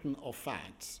pattern of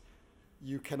facts,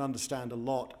 you can understand a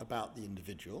lot about the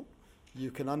individual,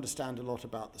 you can understand a lot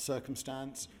about the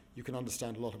circumstance, you can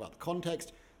understand a lot about the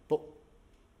context, but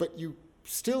you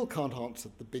still can't answer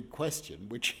the big question,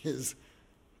 which is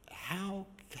how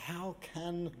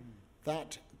can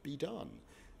that be done?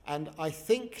 And I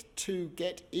think to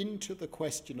get into the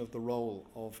question of the role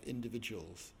of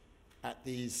individuals at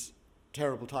these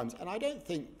terrible times, and I don't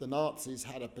think the Nazis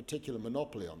had a particular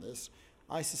monopoly on this,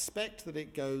 I suspect that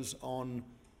it goes on,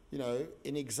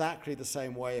 in exactly the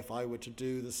same way if I were to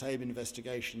do the same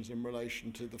investigations in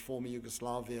relation to the former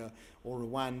Yugoslavia or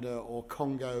Rwanda or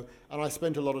Congo, and I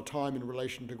spent a lot of time in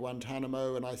relation to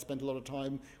Guantanamo, and I spent a lot of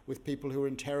time with people who were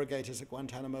interrogators at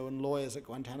Guantanamo and lawyers at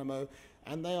Guantanamo,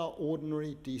 and they are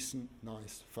ordinary, decent,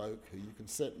 nice folk who you can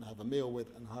sit and have a meal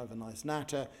with and have a nice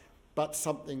natter, but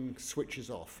something switches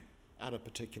off at a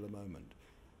particular moment.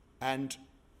 And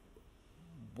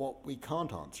what we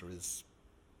can't answer is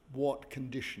what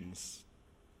conditions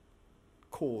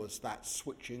cause that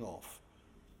switching off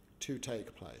to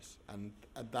take place. And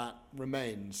that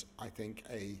remains, I think,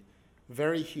 a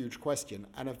very huge question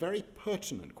and a very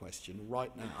pertinent question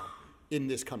right now in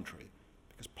this country,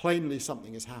 because plainly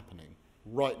something is happening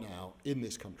right now in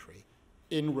this country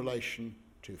in relation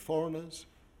to foreigners,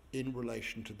 in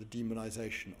relation to the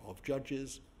demonization of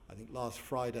judges. I think last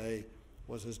Friday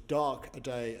was as dark a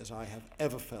day as I have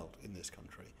ever felt in this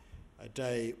country, a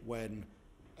day when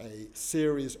a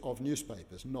series of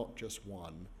newspapers, not just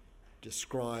one,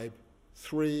 describe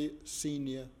 3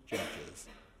 senior judges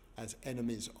as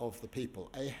enemies of the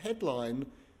people. A headline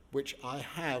which I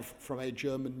have from a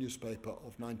German newspaper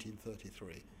of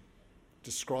 1933,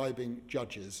 describing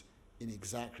judges in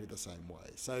exactly the same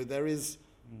way. So there is,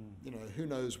 who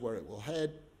knows where it will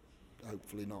head,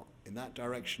 hopefully not in that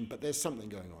direction, but there's something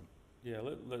going on. Yeah,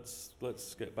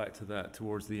 let's get back to that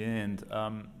towards the end.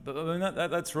 But I mean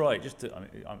that's right.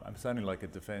 I'm sounding like a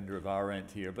defender of Arendt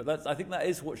here, but I think that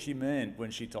is what she meant when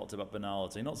she talked about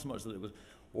banality. Not so much that it was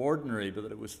ordinary, but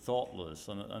that it was thoughtless.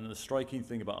 And the striking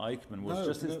thing about Eichmann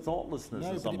was his thoughtlessness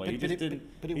in some way. He just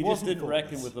didn't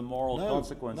reckon with the moral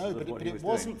consequences of what he was doing. But it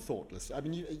wasn't thoughtless. I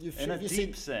mean, in a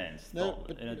deep sense.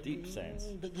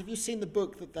 But have you seen the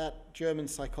book that German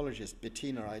psychologist,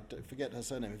 Bettina, I forget her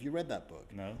surname, have you read that book?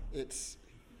 No. It's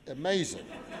amazing.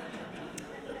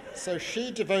 So she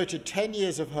devoted 10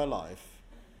 years of her life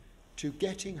to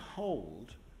getting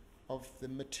hold of the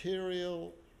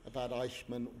material about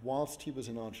Eichmann whilst he was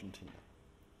in Argentina.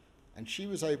 And she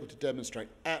was able to demonstrate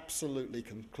absolutely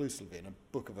conclusively in a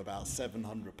book of about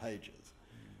 700 pages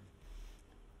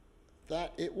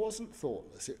that it wasn't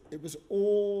thoughtless. It was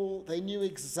all, they knew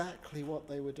exactly what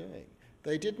they were doing.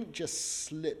 They didn't just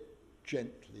slip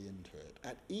gently into it.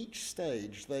 At each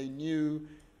stage, they knew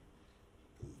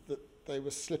that they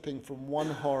were slipping from one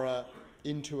horror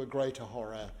into a greater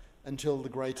horror until the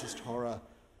greatest horror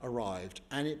arrived,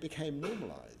 and it became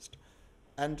normalized.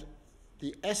 And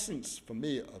the essence for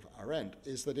me of Arendt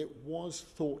is that it was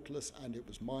thoughtless and it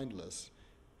was mindless.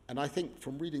 And I think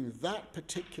from reading that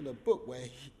particular book where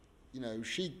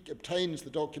she obtains the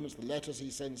documents, the letters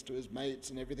he sends to his mates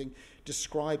and everything,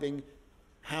 describing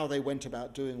how they went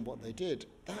about doing what they did,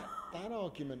 that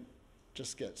argument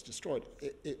just gets destroyed.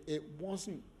 It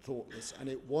wasn't thoughtless and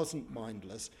it wasn't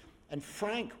mindless, and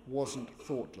Frank wasn't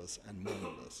thoughtless and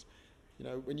mindless.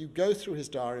 When you go through his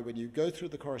diary, when you go through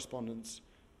the correspondence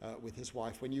with his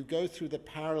wife, when you go through the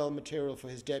parallel material for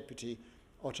his deputy,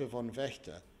 Otto von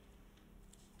Wächter,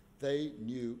 they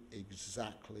knew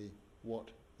exactly what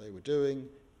they were doing,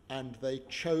 and they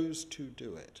chose to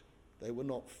do it. They were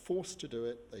not forced to do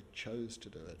it, they chose to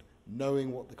do it,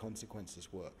 knowing what the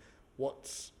consequences were.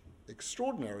 What's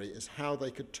extraordinary is how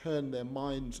they could turn their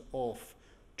minds off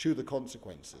to the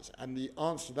consequences. And the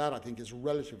answer to that, I think, is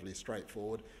relatively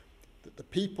straightforward, that the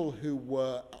people who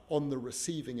were on the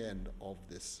receiving end of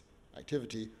this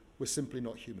activity were simply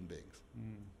not human beings.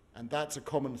 And that's a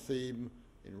common theme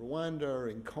in Rwanda,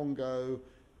 in Congo,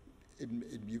 in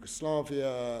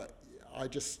Yugoslavia,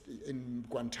 in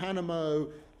Guantanamo,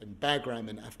 in Bagram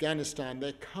in Afghanistan.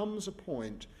 There comes a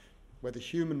point where the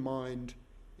human mind,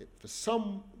 for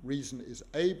some reason, is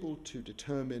able to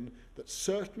determine that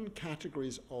certain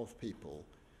categories of people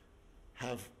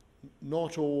have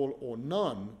not all or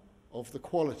none of the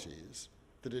qualities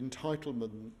that entitle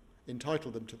them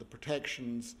to the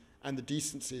protections and the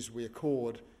decencies we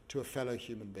accord to a fellow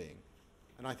human being.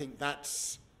 And I think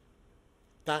that's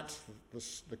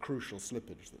the crucial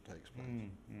slippage that takes place.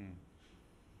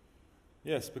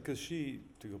 Yes, because she,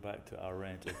 to go back to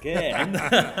Arendt again,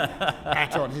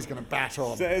 bat on, he's going to bat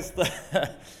on. Says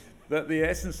that the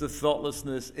essence of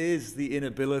thoughtlessness is the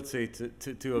inability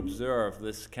to observe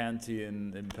this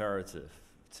Kantian imperative,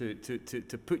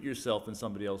 to put yourself in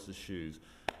somebody else's shoes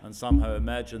and somehow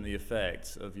imagine the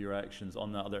effects of your actions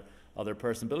on that other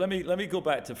person. But let me go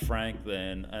back to Frank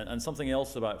then, and something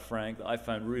else about Frank that I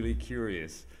found really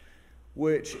curious,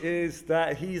 which is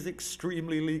that he's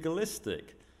extremely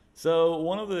legalistic. So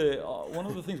one of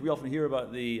the things we often hear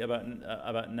about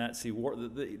Nazi war,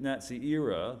 the Nazi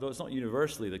era, though it's not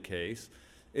universally the case,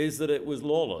 is that it was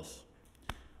lawless.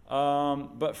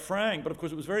 But of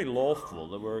course it was very lawful.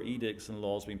 There were edicts and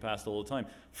laws being passed all the time.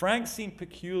 Frank seemed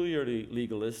peculiarly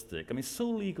legalistic. I mean, so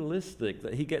legalistic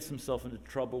that he gets himself into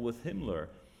trouble with Himmler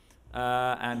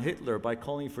and Hitler by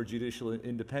calling for judicial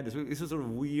independence. This is sort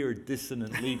of weird,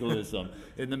 dissonant legalism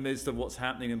in the midst of what's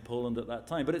happening in Poland at that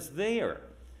time. But it's there.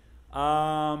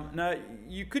 Now,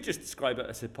 you could just describe it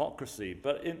as hypocrisy,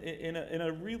 but in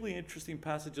a really interesting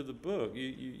passage of the book,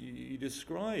 you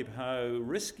describe how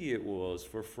risky it was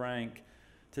for Frank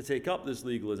to take up this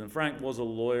legalism. Frank was a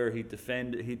lawyer. He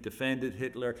defended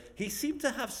Hitler. He seemed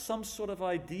to have some sort of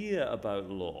idea about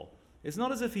law. It's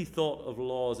not as if he thought of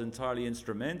law as entirely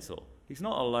instrumental. He's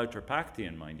not a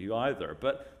Lauterpachtian, mind you, either,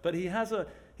 but he has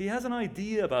an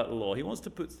idea about law. He wants to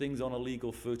put things on a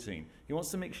legal footing. He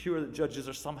wants to make sure that judges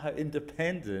are somehow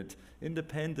independent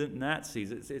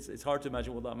Nazis. It's hard to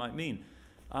imagine what that might mean.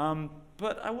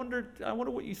 But I wonder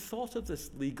what you thought of this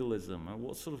legalism and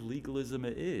what sort of legalism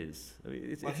it is. I mean,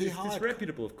 it's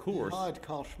disreputable, of course. He hired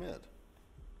Carl Schmitt.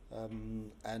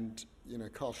 And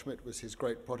Carl Schmitt was his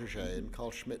great protege, and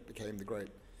Carl Schmitt became the great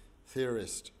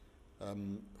theorist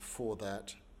for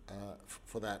that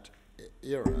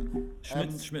era.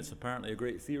 Schmitt's apparently a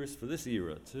great theorist for this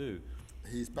era too.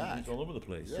 He's back. He's all over the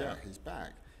place. Yeah, he's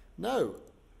back. No,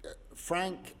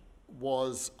 Frank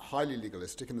was highly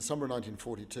legalistic. In the summer of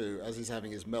 1942, as he's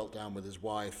having his meltdown with his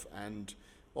wife and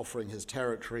offering his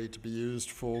territory to be used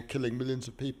for killing millions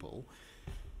of people,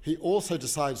 he also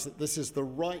decides that this is the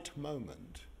right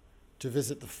moment to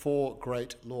visit the 4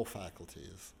 great law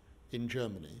faculties in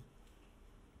Germany,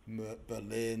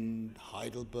 Berlin,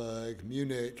 Heidelberg,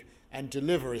 Munich, and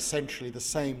deliver essentially the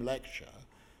same lecture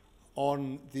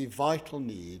on the vital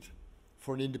need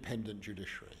for an independent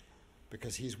judiciary,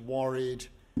 because he's worried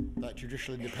that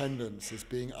judicial independence is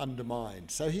being undermined.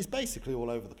 So he's basically all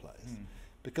over the place.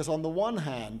 Because on the one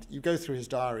hand, you go through his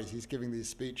diaries, he's giving these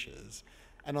speeches,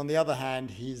 and on the other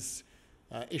hand, he's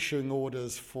issuing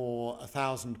orders for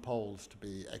 1,000 Poles to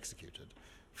be executed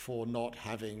for not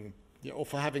having, or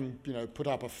for having, put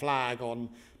up a flag on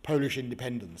Polish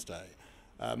Independence Day.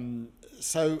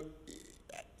 So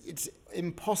it's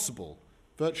impossible,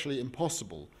 virtually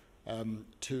impossible,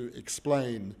 to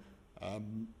explain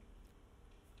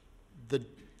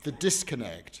the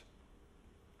disconnect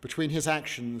between his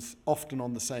actions often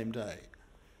on the same day.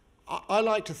 I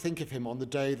like to think of him on the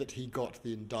day that he got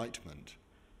the indictment,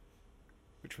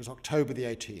 which was October the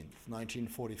 18th,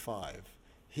 1945.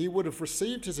 He would have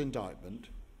received his indictment,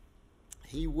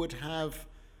 he would have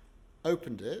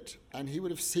opened it, and he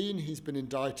would have seen he's been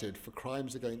indicted for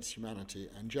crimes against humanity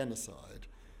and genocide,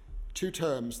 2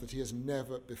 terms that he has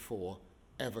never before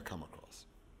ever come across.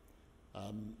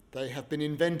 They have been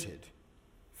invented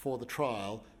for the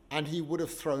trial, and he would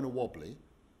have thrown a wobbly,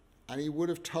 and he would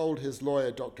have told his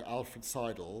lawyer, Dr. Alfred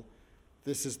Seidel,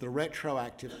 this is the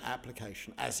retroactive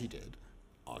application, as he did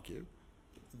argue,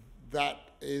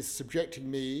 that is subjecting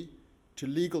me to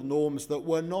legal norms that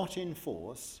were not in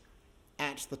force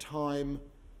at the time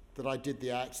that I did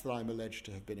the acts that I'm alleged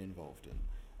to have been involved in.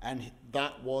 And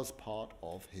that was part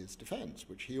of his defense,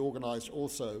 which he organized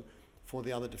also for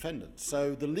the other defendants.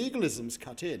 So the legalisms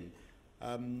cut in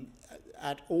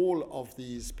at all of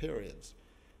these periods.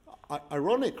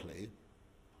 Ironically,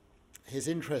 his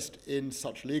interest in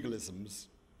such legalisms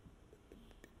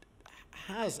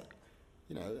has,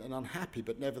 an unhappy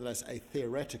but nevertheless a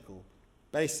theoretical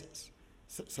basis.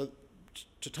 So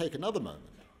to take another moment,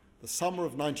 the summer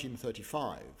of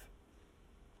 1935,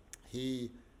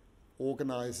 he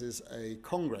organizes a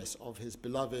congress of his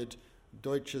beloved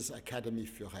Deutsches Akademie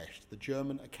für Recht, the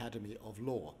German Academy of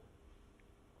Law.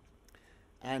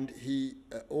 And he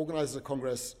organizes a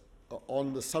congress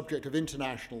on the subject of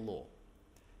international law.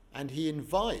 And he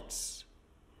invites,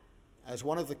 as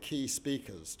one of the key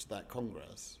speakers to that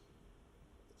Congress,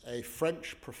 a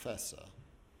French professor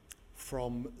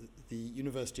from the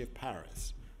University of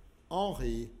Paris,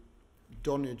 Henri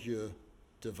Donnedieu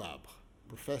de Vabre,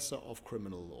 professor of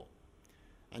criminal law.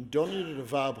 And Donnedieu de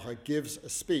Vabre gives a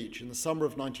speech in the summer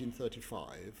of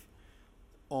 1935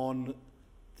 on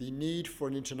the need for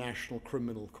an international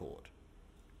criminal court.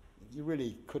 You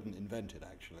really couldn't invent it,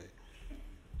 actually.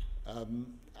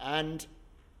 And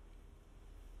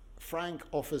Frank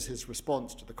offers his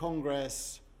response to the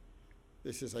Congress.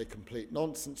 This is a complete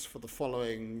nonsense for the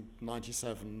following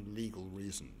 97 legal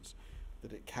reasons,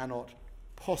 that it cannot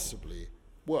possibly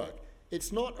work.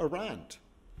 It's not a rant.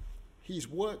 He's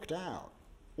worked out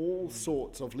all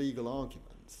sorts of legal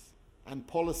arguments and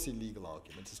policy legal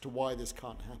arguments as to why this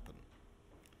can't happen.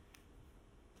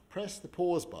 Press the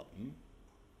pause button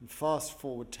and fast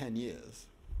forward 10 years,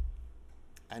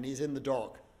 and he's in the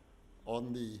dock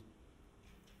on the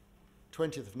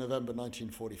 20th of November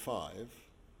 1945.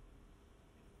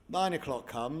 9 o'clock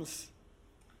comes,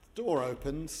 the door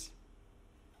opens,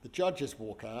 the judges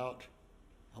walk out,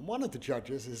 and one of the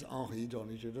judges is Henri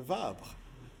Donnedieu de Vabre,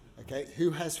 okay,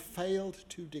 who has failed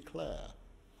to declare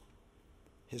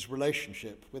his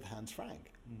relationship with Hans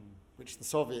Frank, which the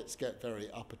Soviets get very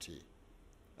uppity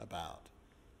about.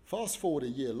 Fast forward a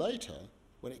year later,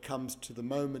 when it comes to the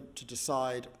moment to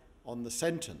decide on the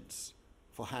sentence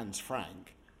for Hans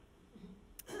Frank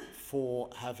for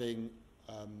having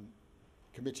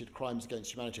committed crimes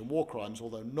against humanity and war crimes,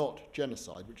 although not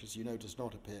genocide, which, as you know, does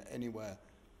not appear anywhere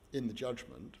in the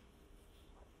judgment.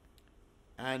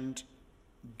 And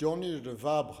Donnedieu de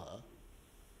Vabre,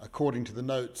 according to the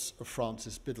notes of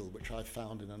Francis Biddle, which I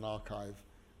found in an archive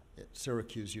at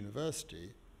Syracuse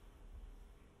University,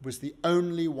 was the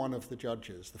only one of the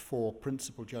judges, the four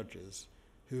principal judges,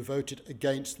 who voted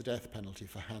against the death penalty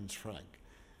for Hans Frank.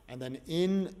 And then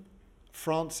in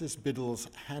Francis Biddle's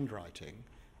handwriting,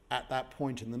 at that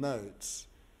point in the notes,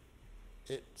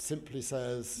 it simply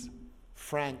says,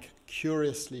 Frank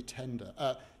curiously tender,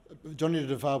 Donnedieu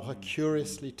de Vabre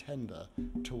curiously tender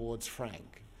towards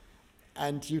Frank.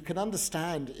 And you can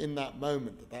understand in that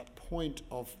moment that point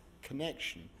of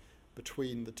connection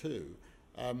between the two,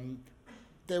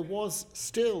 there was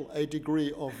still a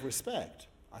degree of respect,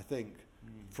 I think,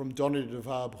 from Donnedieu de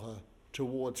Vabre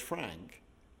towards Frank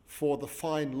for the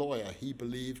fine lawyer he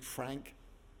believed Frank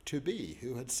to be,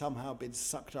 who had somehow been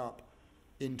sucked up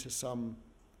into some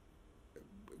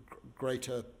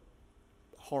greater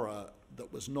horror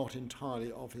that was not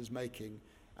entirely of his making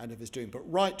and of his doing.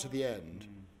 But right to the end,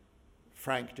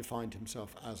 Frank defined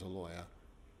himself as a lawyer,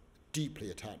 deeply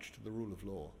attached to the rule of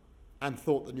law, and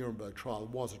thought the Nuremberg trial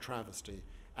was a travesty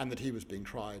and that he was being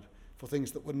tried for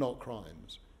things that were not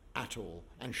crimes at all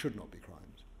and should not be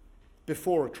crimes,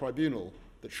 before a tribunal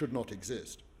that should not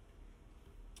exist.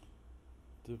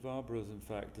 De Vabre is in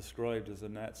fact described as a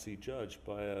Nazi judge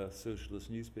by a socialist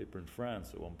newspaper in France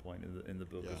at one point in the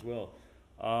book as well.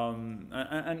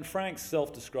 And Frank's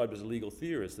self-described as a legal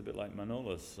theorist, a bit like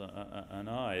Manolis and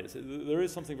I. There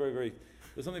is something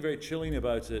there's something very chilling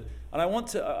about it. And I want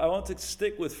to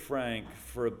stick with Frank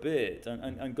for a bit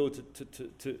and go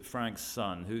to Frank's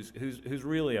son, who's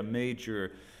really a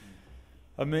major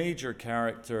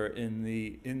character in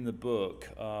the book,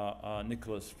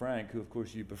 Nicholas Frank, who of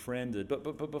course you befriended.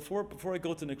 But before I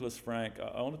go to Nicholas Frank,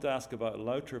 I wanted to ask about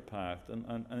Lauterpacht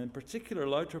and in particular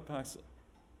Lauterpacht's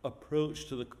approach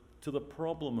to the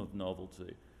problem of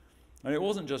novelty. And it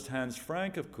wasn't just Hans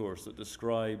Frank, of course, that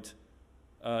described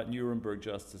Nuremberg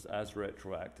justice as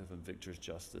retroactive and victor's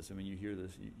justice. I mean, you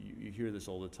hear this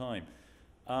all the time.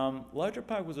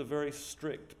 Lauterpacht was a very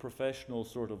strict professional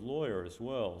sort of lawyer as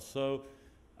well. So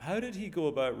how did he go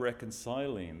about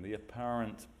reconciling the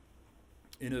apparent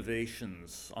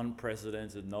innovations,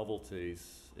 unprecedented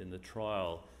novelties in the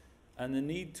trial, and the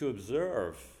need to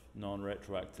observe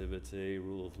non-retroactivity,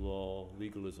 rule of law,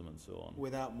 legalism, and so on?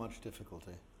 Without much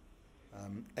difficulty.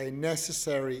 A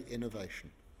necessary innovation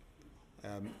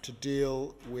to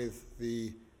deal with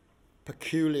the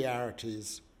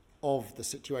peculiarities of the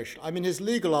situation. I mean, his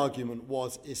legal argument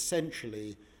was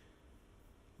essentially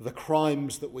the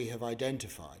crimes that we have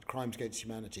identified, crimes against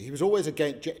humanity. He was always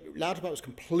against, Lauterpacht was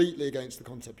completely against the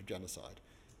concept of genocide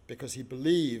because he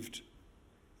believed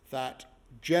that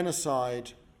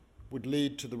genocide would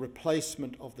lead to the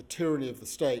replacement of the tyranny of the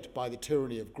state by the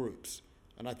tyranny of groups.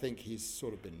 And I think he's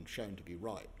sort of been shown to be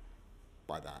right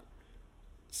by that.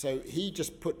 So he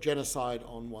just put genocide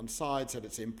on one side, said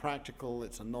it's impractical,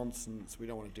 it's a nonsense, we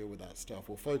don't want to deal with that stuff,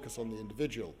 we'll focus on the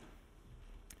individual.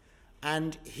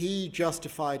 And he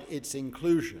justified its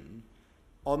inclusion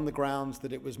on the grounds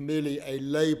that it was merely a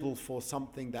label for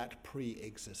something that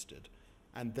pre-existed,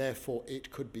 and therefore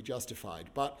it could be justified.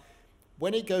 But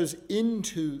when it goes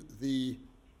into the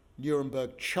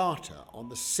Nuremberg Charter on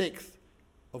the 6th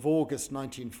of August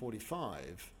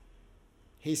 1945,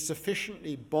 he's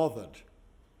sufficiently bothered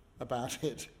about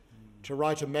it to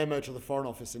write a memo to the Foreign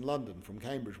Office in London from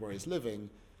Cambridge, where he's living,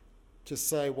 to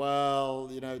say, well,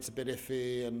 it's a bit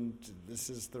iffy and this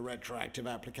is the retroactive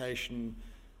application,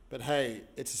 but hey,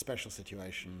 it's a special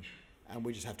situation and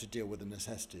we just have to deal with the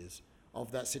necessities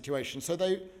of that situation. So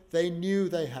they knew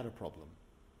they had a problem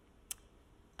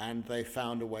and they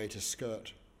found a way to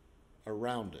skirt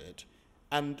around it.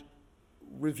 And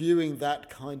reviewing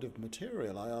that kind of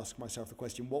material, I ask myself the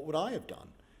question, what would I have done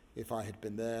if I had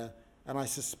been there? And I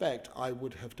suspect I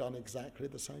would have done exactly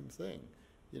the same thing.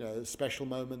 Special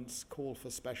moments call for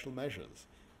special measures.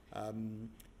 I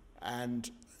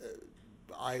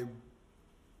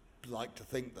like to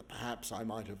think that perhaps I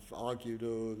might have argued,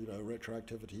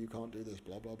 retroactivity, you can't do this,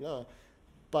 blah, blah, blah.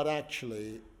 But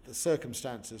actually, the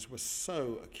circumstances were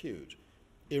so acute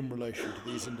in relation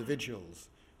to these individuals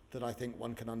that I think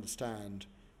one can understand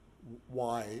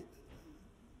why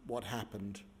what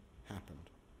happened.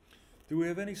 Do we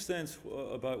have any sense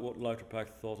about what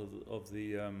Lauterpacht thought of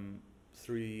the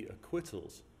 3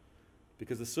 acquittals?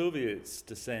 Because the Soviets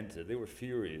dissented. They were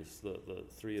furious that the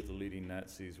 3 of the leading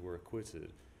Nazis were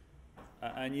acquitted.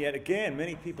 And yet again,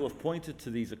 many people have pointed to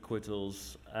these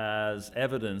acquittals as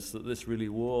evidence that this really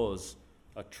was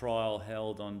a trial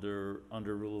held under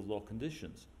rule of law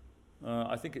conditions.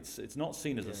 I think it's not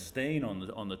seen as a stain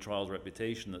on the trial's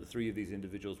reputation that 3 of these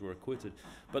individuals were acquitted.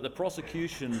 But the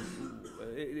prosecution,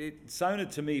 it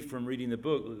sounded to me from reading the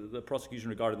book, the prosecution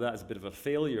regarded that as a bit of a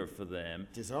failure for them.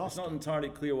 Disaster. It's not entirely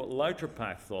clear what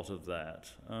Lauterpacht thought of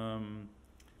that.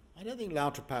 I don't think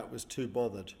Lauterpacht was too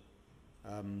bothered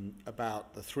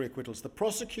about the 3 acquittals. The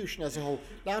prosecution as a whole,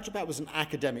 Lauterpacht was an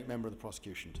academic member of the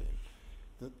prosecution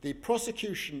team. The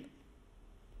prosecution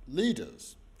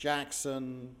leaders,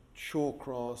 Jackson,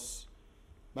 Shawcross,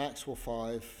 Maxwell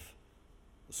Fyfe,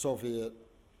 the Soviet,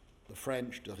 the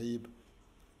French, Derib,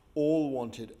 all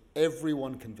wanted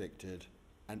everyone convicted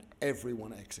and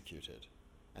everyone executed.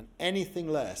 And anything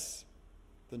less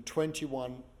than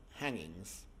 21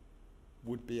 hangings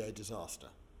would be a disaster.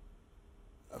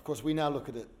 Of course, we now look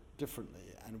at it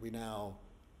differently, and we now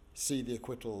see the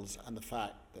acquittals and the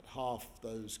fact that half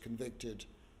those convicted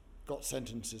got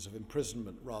sentences of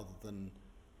imprisonment rather than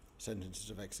sentences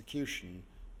of execution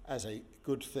as a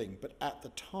good thing. But at the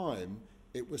time,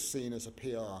 it was seen as a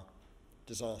PR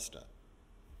disaster.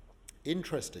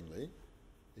 Interestingly,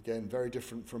 again, very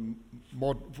different from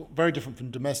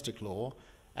domestic law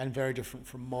and very different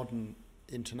from modern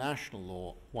international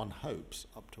law, one hopes,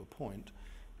 up to a point.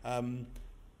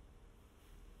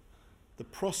 The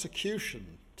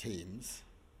prosecution teams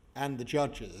and the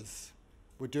judges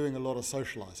were doing a lot of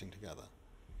socializing together.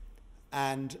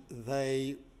 And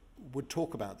they would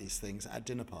talk about these things at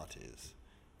dinner parties.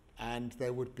 And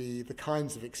there would be the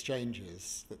kinds of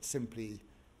exchanges that simply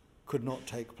could not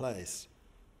take place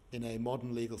in a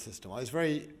modern legal system. I was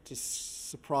very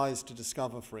surprised to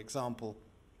discover, for example,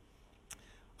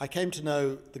 I came to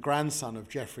know the grandson of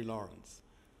Geoffrey Lawrence,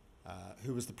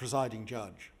 who was the presiding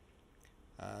judge,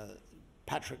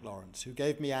 Patrick Lawrence, who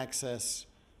gave me access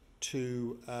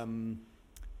to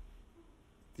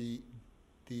the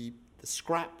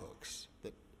scrapbooks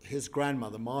that his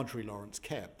grandmother, Marjorie Lawrence,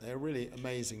 kept. They're really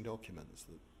amazing documents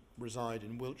that reside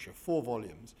in Wiltshire, 4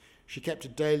 volumes. She kept a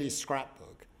daily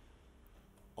scrapbook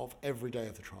of every day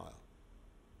of the trial.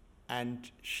 And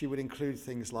she would include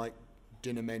things like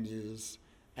dinner menus,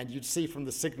 and you'd see from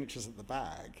the signatures at the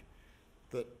back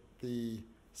that the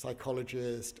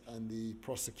psychologist and the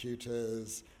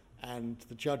prosecutors and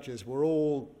the judges were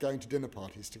all going to dinner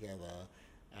parties together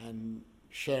and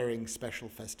sharing special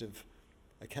festive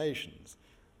occasions.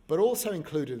 But also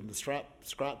included in the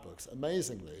scrapbooks,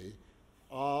 amazingly,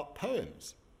 are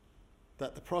poems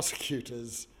that the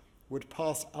prosecutors would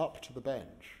pass up to the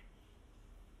bench,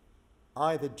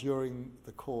 either during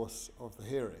the course of the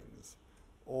hearings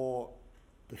or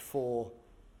before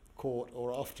court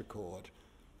or after court,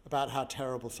 about how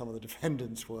terrible some of the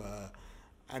defendants were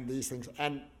and these things.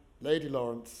 And Lady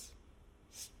Lawrence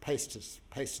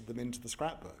pasted them into the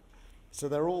scrapbook. So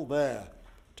they're all there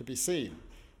to be seen.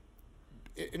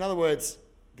 In other words,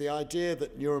 the idea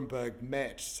that Nuremberg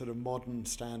met sort of modern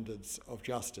standards of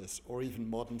justice or even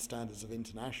modern standards of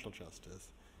international justice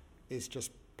is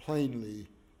just plainly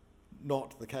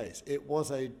not the case. It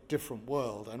was a different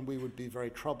world, and we would be very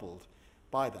troubled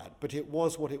by that. But it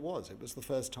was what it was. It was the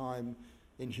first time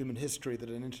in human history that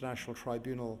an international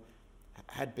tribunal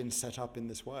had been set up in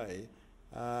this way,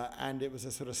 and it was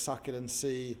a sort of suck it and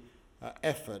see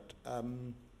effort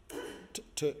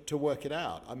to work it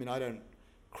out. I mean, I don't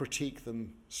critique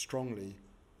them strongly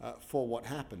for what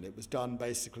happened. It was done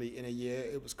basically in a year.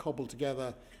 It was cobbled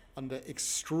together under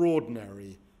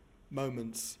extraordinary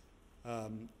moments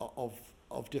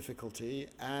of difficulty,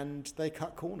 and they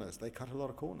cut corners. They cut a lot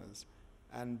of corners,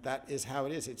 and that is how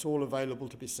it is. It's all available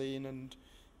to be seen, and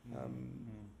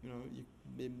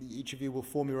each of you will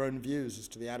form your own views as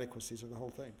to the adequacies of the whole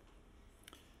thing.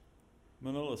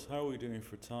 Manolis, how are we doing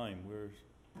for time?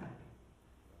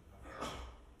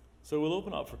 So we'll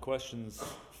open up for questions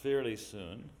fairly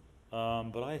soon,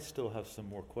 but I still have some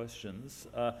more questions.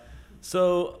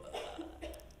 So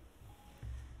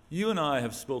you and I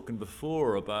have spoken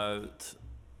before about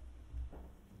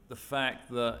the fact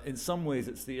that in some ways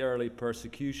it's the early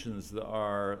persecutions that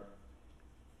are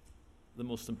the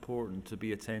most important to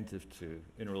be attentive to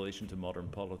in relation to modern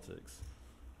politics.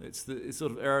 It's the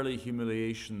sort of early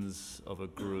humiliations of a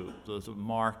group, the sort of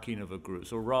marking of a group.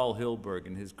 So Raoul Hilberg,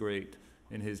 in his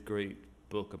great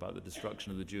book about the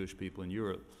destruction of the Jewish people in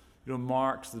Europe,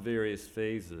 marks the various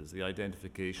phases, the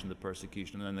identification, the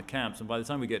persecution, and then the camps. And by the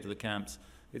time we get to the camps,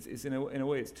 it's in a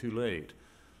way it's too late.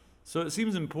 So it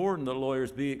seems important that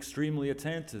lawyers be extremely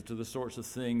attentive to the sorts of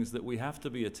things that we have to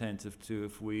be attentive to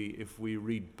if we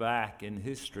read back in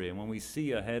history. And when we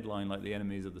see a headline like the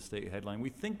Enemies of the State headline, we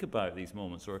think about these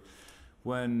moments. Or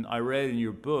when I read in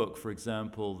your book, for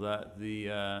example, that the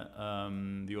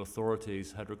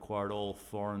authorities had required all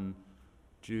foreign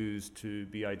Jews to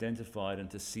be identified and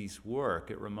to cease work,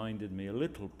 it reminded me a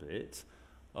little bit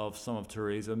of some of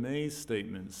Theresa May's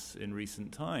statements in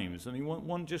recent times. I mean,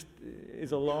 one just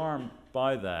is alarmed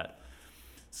by that.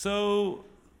 So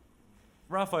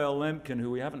Raphael Lemkin, who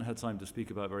we haven't had time to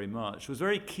speak about very much, was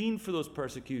very keen for those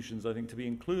persecutions, I think, to be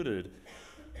included,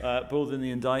 both in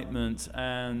the indictment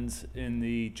and in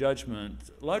the judgment.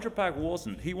 Lauterpacht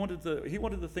wasn't. He wanted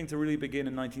the thing to really begin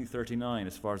in 1939,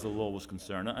 as far as the law was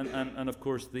concerned. And of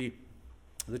course, the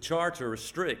Charter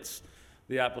restricts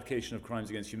the application of crimes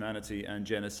against humanity and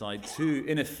genocide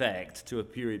in effect, to a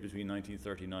period between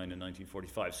 1939 and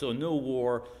 1945. So no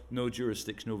war, no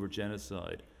jurisdiction over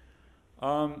genocide.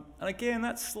 And again,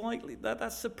 that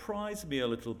surprised me a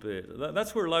little bit.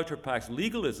 That's where Lauterpacht's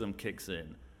legalism kicks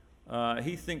in.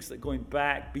 He thinks that going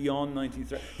back beyond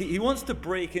 1930, he wants to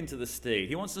break into the state.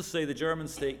 He wants to say the German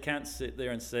state can't sit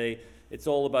there and say it's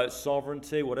all about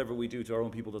sovereignty, whatever we do to our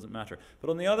own people doesn't matter. But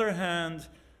on the other hand,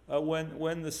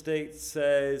 when the state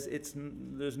says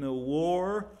there's no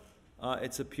war,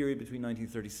 it's a period between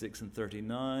 1936 and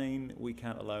 39, we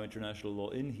can't allow international law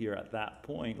in here at that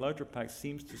point, Lauterpacht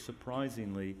seems to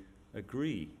surprisingly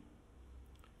agree.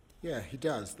 Yeah, he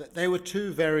does. They were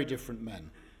two very different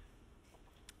men.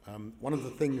 One of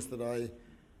the things that I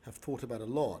have thought about a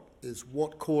lot is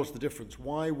what caused the difference.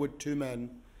 Why would two men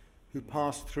who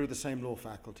passed through the same law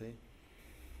faculty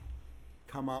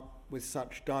come up with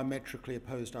such diametrically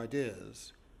opposed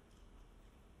ideas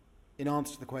in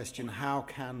answer to the question, how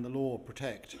can the law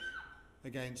protect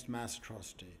against mass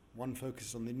atrocity? One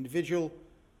focuses on the individual,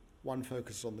 one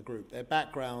focuses on the group. Their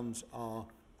backgrounds are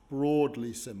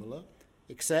broadly similar,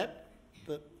 except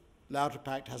that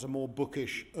Lauterpacht has a more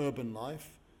bookish urban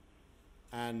life,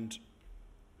 and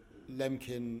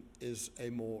Lemkin is a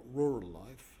more rural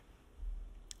life.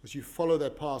 As you follow their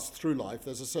paths through life,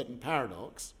 there's a certain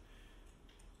paradox.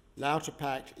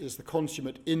 Lauterpacht is the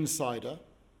consummate insider,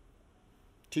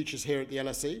 teaches here at the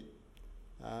LSE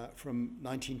from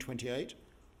 1928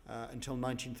 until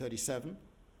 1937,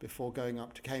 before going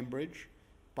up to Cambridge,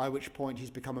 by which point he's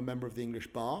become a member of the English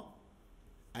bar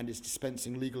and is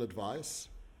dispensing legal advice,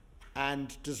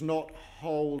 and does not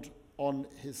hold on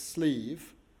his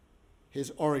sleeve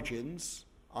his origins,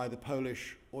 either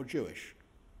Polish or Jewish,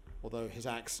 although his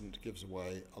accent gives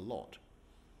away a lot.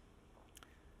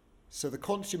 So the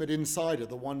consummate insider,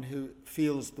 the one who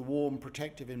feels the warm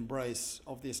protective embrace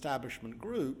of the establishment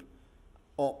group,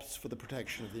 opts for the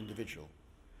protection of the individual.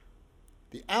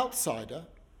 The outsider,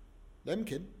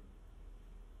 Lemkin,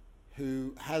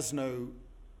 who has no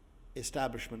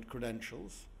establishment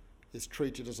credentials, is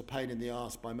treated as a pain in the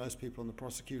arse by most people on the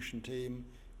prosecution team,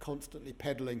 constantly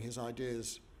peddling his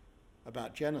ideas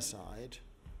about genocide,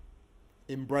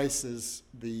 embraces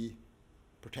the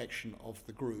protection of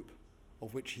the group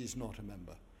of which he's not a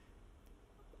member.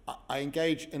 I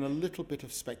engage in a little bit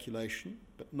of speculation,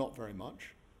 but not very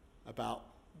much, about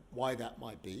why that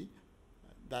might be.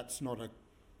 That's not a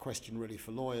question really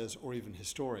for lawyers or even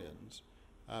historians.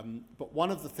 But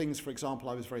one of the things, for example,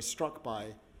 I was very struck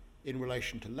by in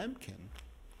relation to Lemkin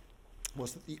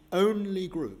was that the only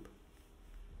group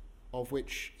of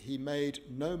which he made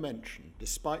no mention,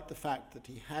 despite the fact that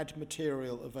he had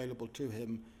material available to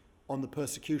him on the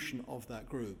persecution of that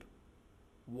group,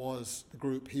 was the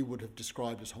group he would have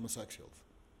described as homosexuals.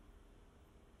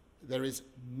 There is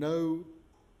no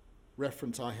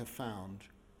reference I have found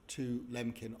to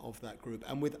Lemkin of that group.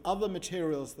 And with other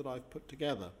materials that I've put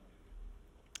together,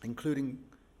 including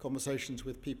conversations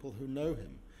with people who know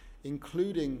him,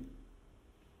 including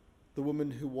the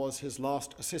woman who was his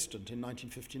last assistant in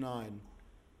 1959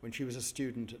 when she was a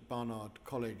student at Barnard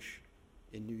College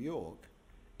in New York,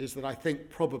 is that I think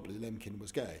probably Lemkin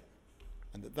was gay,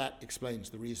 and that explains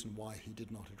the reason why he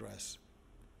did not address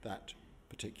that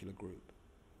particular group.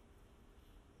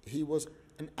 He was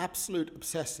an absolute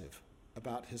obsessive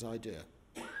about his idea.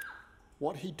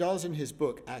 What he does in his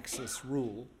book, Axis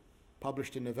Rule,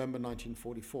 published in November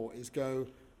 1944, is go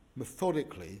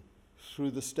methodically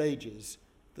through the stages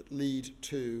that lead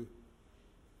to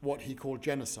what he called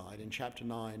genocide in chapter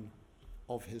 9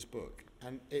 of his book.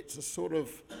 And it's a sort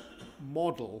of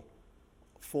model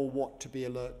for what to be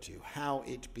alert to, how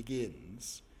it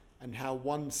begins, and how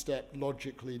one step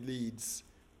logically leads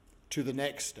to the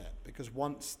next step. Because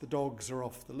once the dogs are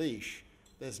off the leash,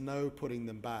 there's no putting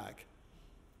them back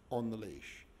on the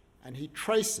leash. And he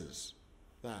traces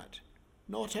that,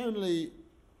 not only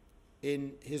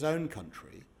in his own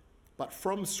country, but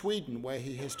from Sweden, where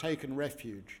he has taken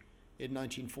refuge in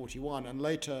 1941, and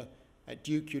later at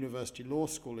Duke University Law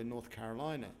School in North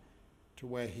Carolina, to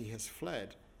where he has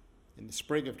fled in the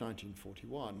spring of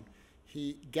 1941,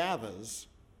 he gathers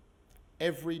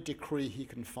every decree he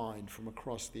can find from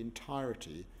across the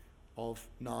entirety of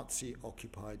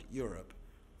Nazi-occupied Europe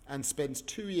and spends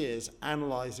 2 years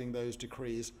analysing those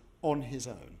decrees on his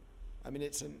own. I mean,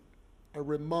 it's a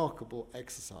remarkable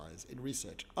exercise in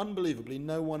research. Unbelievably,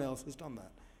 no one else has done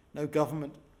that. No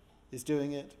government is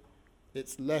doing it.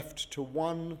 It's left to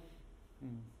one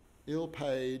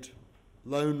ill-paid,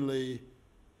 lonely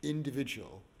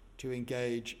individual to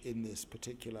engage in this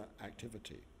particular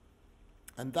activity.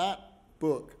 And that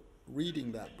book,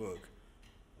 reading that book,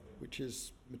 which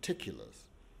is meticulous,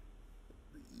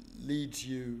 leads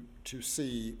you to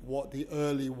see what the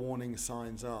early warning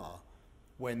signs are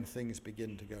when things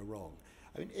begin to go wrong.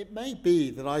 I mean, it may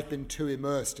be that I've been too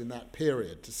immersed in that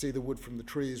period to see the wood from the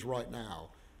trees right now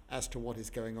as to what is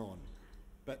going on.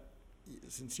 But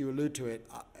since you allude to it,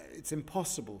 it's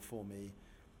impossible for me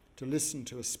to listen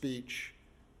to a speech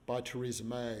by Theresa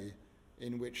May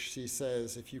in which she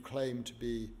says, if you claim to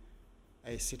be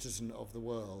a citizen of the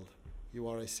world, you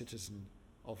are a citizen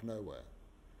of nowhere.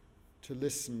 To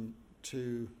listen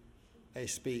to a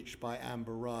speech by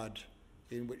Amber Rudd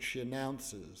in which she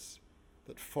announces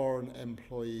that foreign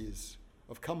employees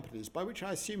of companies, by which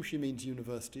I assume she means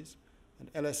universities,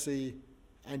 and LSE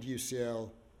and UCL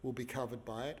will be covered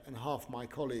by it, and half my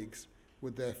colleagues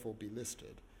would therefore be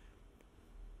listed,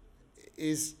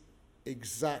 is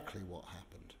exactly what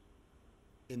happened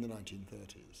in the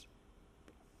 1930s.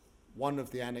 One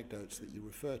of the anecdotes that you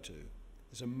refer to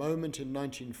is a moment in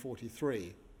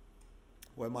 1943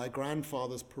 where my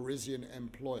grandfather's Parisian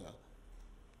employer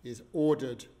is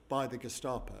ordered by the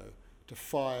Gestapo to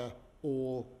fire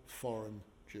all foreign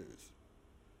Jews.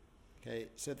 Okay,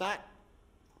 so that,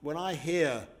 when I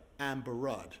hear Amber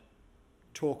Rudd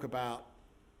talk about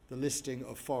the listing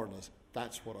of foreigners,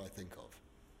 that's what I think of.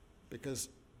 Because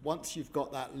once you've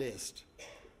got that list,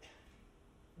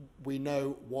 we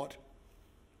know what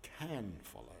can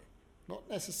follow, not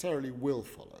necessarily will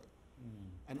follow.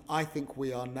 And I think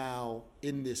we are now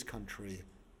in this country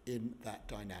in that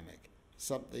dynamic.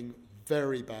 Something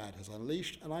very bad has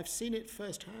unleashed, and I've seen it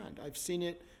firsthand. I've seen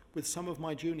it with some of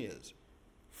my juniors.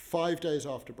 5 days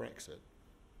after Brexit,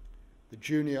 the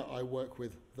junior I work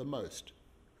with the most,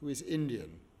 who is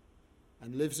Indian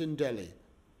and lives in Delhi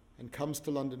and comes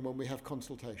to London when we have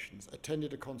consultations,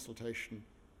 attended a consultation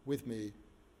with me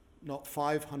not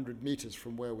 500 metres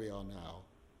from where we are now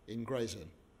in Gray's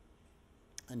Inn.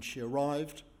 And she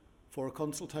arrived for a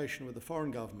consultation with the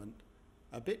foreign government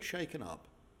a bit shaken up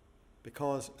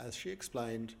because, as she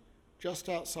explained, just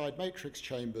outside Matrix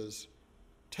Chambers,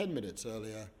 10 minutes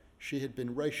earlier, she had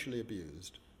been racially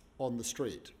abused on the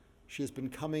street. She has been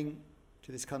coming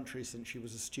to this country since she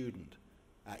was a student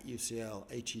at UCL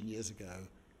 18 years ago,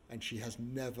 and she has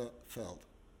never felt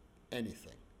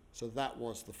anything. So that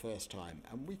was the first time.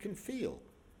 And we can feel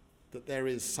that there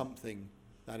is something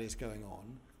that is going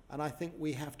on, and I think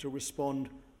we have to respond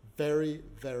very,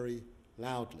 very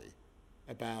loudly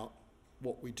about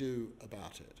what we do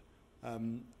about it.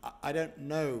 I don't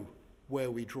know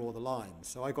where we draw the line.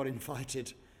 So I got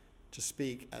invited to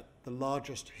speak at the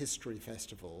largest history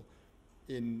festival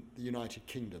in the United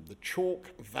Kingdom, the Chalk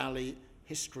Valley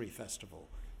History Festival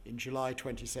in July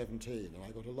 2017, and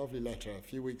I got a lovely letter a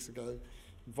few weeks ago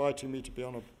inviting me to be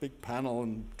on a big panel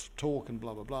and talk and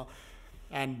blah, blah, blah.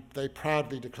 And they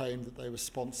proudly declaimed that they were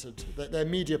sponsored, that their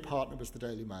media partner was the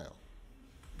Daily Mail.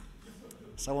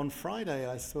 So on Friday,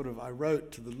 I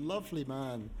wrote to the lovely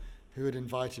man who had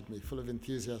invited me, full of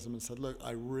enthusiasm, and said, look,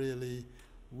 I really,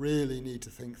 really need to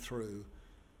think through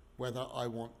whether I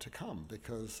want to come,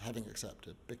 because, having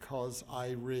accepted, because I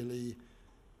really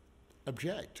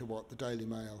object to what the Daily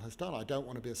Mail has done. I don't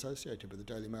want to be associated with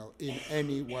the Daily Mail in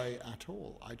any way at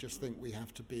all. I just think we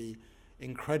have to be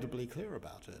incredibly clear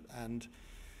about it. And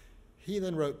he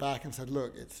then wrote back and said,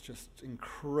 look, it's just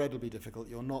incredibly difficult.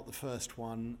 You're not the first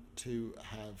one to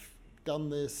have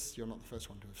done this. You're not the first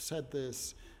one to have said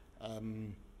this.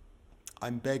 I'm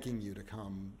begging you to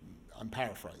come. I'm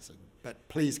paraphrasing, but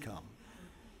please come,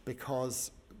 because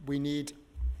we need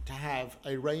to have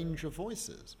a range of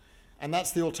voices. And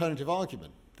that's the alternative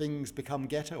argument. Things become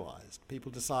ghettoized.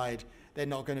 People decide they're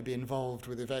not going to be involved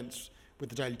with events with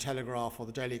the Daily Telegraph or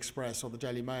the Daily Express or the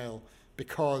Daily Mail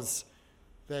because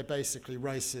they're basically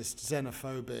racist,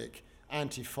 xenophobic,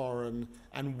 anti-foreign,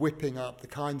 and whipping up the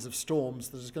kinds of storms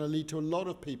that is going to lead to a lot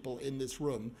of people in this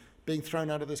room being thrown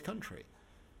out of this country.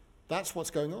 That's what's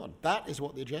going on. That is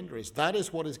what the agenda is. That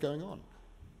is what is going on.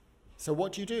 So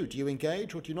what do you do? Do you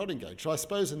engage or do you not engage? So I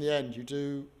suppose in the end you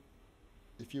do.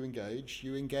 If you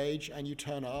engage and you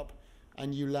turn up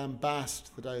and you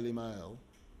lambast the Daily Mail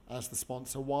as the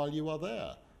sponsor while you are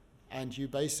there. And you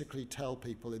basically tell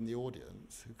people in the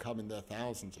audience, who come in their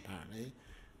thousands apparently,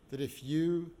 that if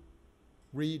you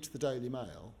read the Daily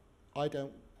Mail, I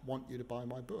don't want you to buy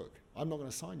my book. I'm not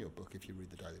going to sign your book if you read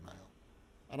the Daily Mail.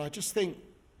 And I just think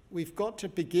we've got to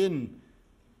begin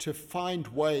to find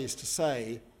ways to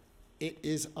say, it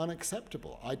is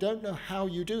unacceptable. I don't know how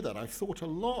you do that. I've thought a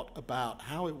lot about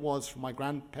how it was for my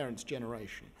grandparents'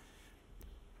 generation.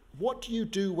 What do you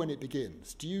do when it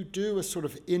begins? Do you do a sort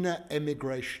of inner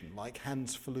emigration like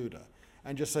Hans Fallada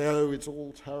and just say, oh, it's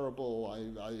all terrible,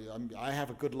 I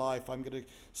have a good life, I'm going to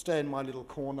stay in my little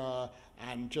corner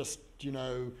and just,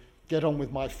 get on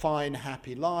with my fine,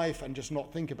 happy life and just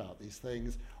not think about these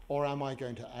things, or am I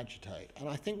going to agitate? And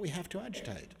I think we have to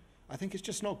agitate. I think it's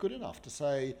just not good enough to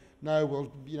say, no,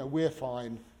 well, we're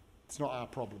fine, it's not our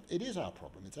problem. It is our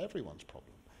problem, it's everyone's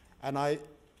problem. And I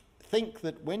think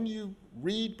that when you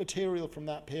read material from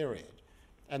that period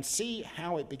and see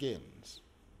how it begins,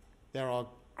 there are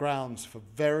grounds for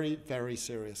very, very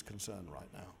serious concern right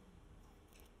now.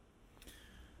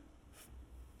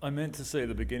 I meant to say at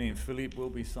the beginning, Philippe will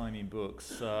be signing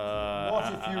books.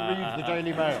 What if you read the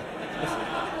Daily Mail?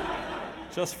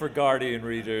 Just for Guardian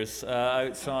readers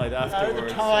outside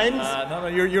afterwards. The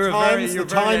Times. You're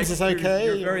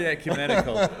very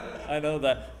ecumenical. I know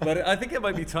that, but I think it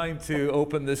might be time to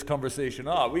open this conversation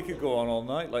up. We could go on all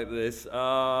night like this. We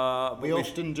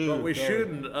often do, but we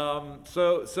shouldn't.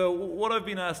 So what I've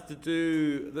been asked to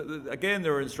do, again,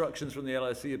 there are instructions from the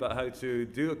LSE about how to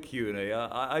do a Q&A.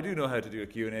 I do know how to do a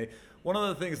Q&A. One of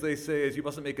the things they say is you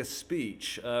mustn't make a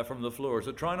speech from the floor.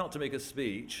 So try not to make a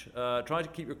speech. Try to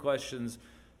keep your questions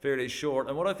fairly short.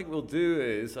 And what I think we'll do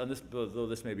is, and this, though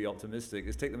this may be optimistic,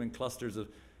 is take them in clusters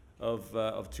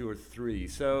of 2 or 3.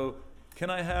 So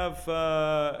can I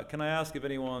ask if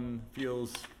anyone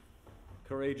feels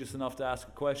courageous enough to ask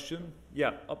a question?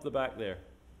 Yeah, up the back there.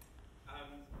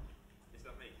 Is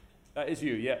that me? That is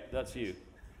you, yeah, that's you.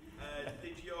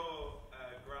 Did your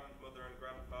grandmother and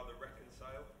grandfather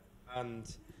reconcile?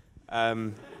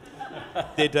 And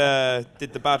did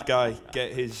the bad guy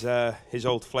get his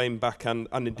old flame back, and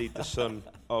indeed the son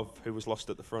of who was lost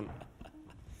at the front?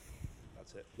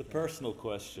 That's it. The personal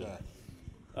question.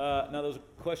 Yeah. Now there's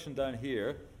a question down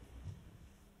here.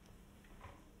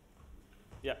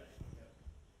 Yeah.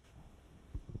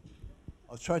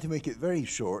 I'll try to make it very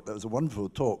short. That was a wonderful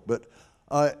talk, but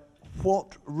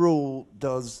what role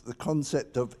does the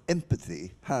concept of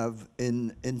empathy have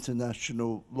in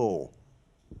international law?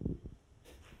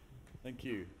 Thank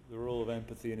you. The role of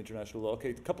empathy in international law. Okay,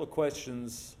 a couple of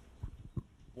questions.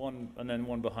 One and then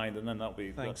one behind, and then that'll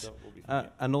be. Thanks. That will be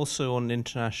and also on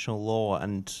international law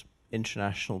and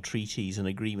international treaties and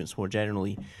agreements more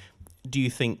generally, do you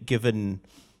think, given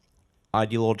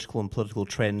ideological and political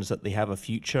trends, that they have a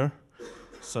future,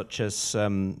 such as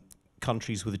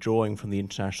countries withdrawing from the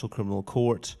International Criminal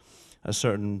Court, a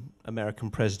certain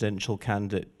American presidential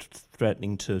candidate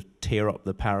threatening to tear up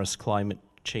the Paris Climate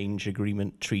Change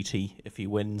Agreement treaty if he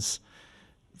wins,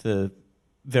 the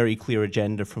very clear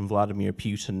agenda from Vladimir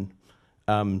Putin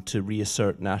to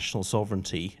reassert national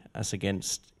sovereignty as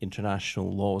against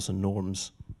international laws and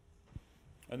norms?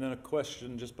 And then a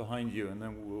question just behind you, and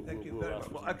then we'll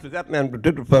ask. Well, actually, that man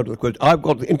did refer to the question. I've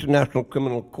got the International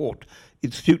Criminal Court.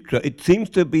 Its future. It seems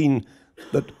to have been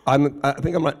that I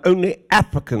think I'm right. Only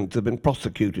Africans have been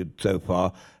prosecuted so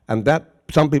far, and that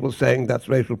some people saying that's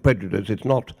racial prejudice. It's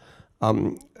not,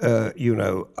 neutral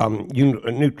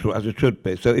as it should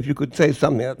be. So, if you could say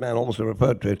something, that man also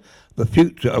referred to it, the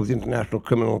future of the International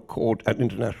Criminal Court and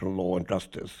international law and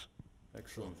justice.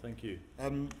 Excellent, thank you.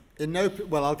 I'll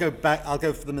go back. I'll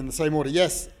go for them in the same order.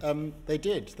 Yes, they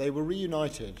did. They were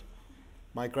reunited,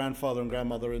 my grandfather and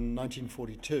grandmother, in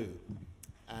 1942.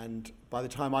 And by the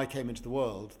time I came into the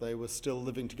world, they were still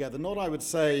living together. Not, I would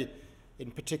say,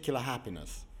 in particular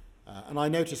happiness. And I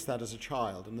noticed that as a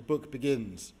child. And the book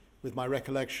begins with my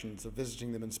recollections of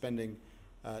visiting them and spending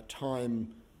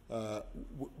time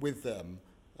with them.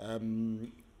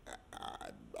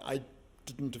 I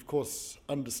didn't, of course,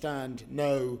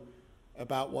 know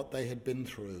about what they had been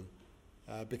through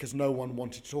because no one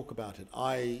wanted to talk about it.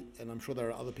 And I'm sure there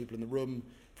are other people in the room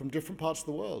from different parts of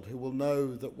the world who will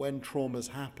know that when traumas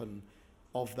happen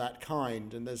of that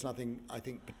kind, and there's nothing, I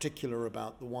think, particular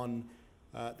about the one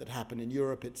that happened in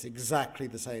Europe, it's exactly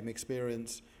the same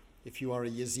experience. If you are a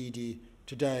Yazidi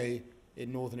today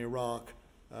in northern Iraq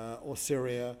or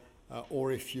Syria,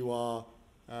 or if you are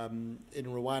in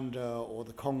Rwanda or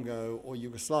the Congo or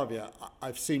Yugoslavia,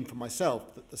 I've seen for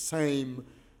myself that the same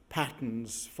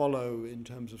patterns follow in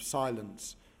terms of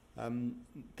silence.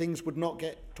 Things would not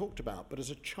get talked about, but as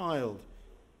a child,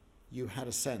 you had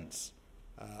a sense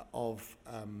of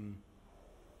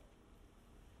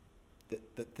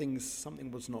that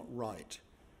something was not right.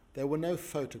 There were no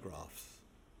photographs,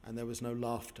 and there was no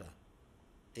laughter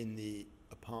in the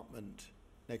apartment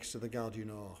next to the Gare du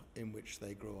Nord in which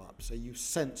they grew up. So you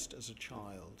sensed as a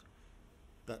child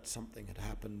that something had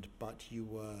happened, but you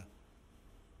were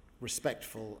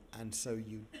respectful, and so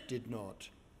you did not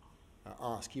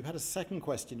ask. You had a second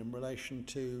question in relation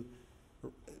to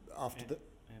after the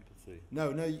empathy.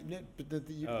 But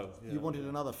you wanted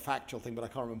another factual thing, but I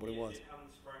can't remember what it was. Did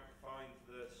Hans Frank find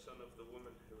the son of the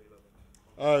woman who he loved?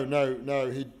 Oh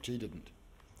no, he didn't.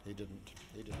 He didn't.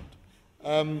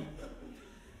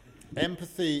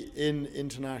 Empathy in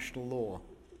international law.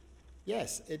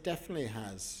 Yes, it definitely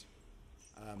has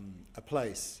a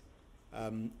place.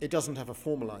 It doesn't have a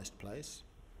formalized place.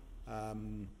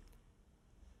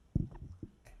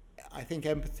 I think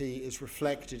empathy is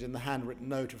reflected in the handwritten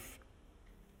note of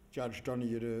Judge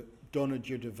Donadieu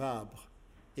de Vabre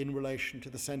in relation to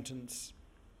the sentence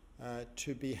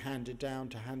to be handed down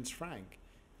to Hans Frank.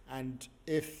 And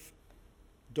if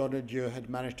Donadieu had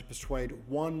managed to persuade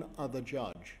one other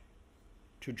judge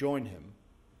to join him,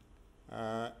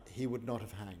 he would not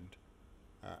have hanged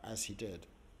as he did.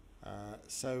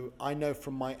 So I know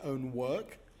from my own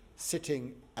work,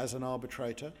 sitting as an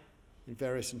arbitrator in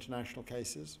various international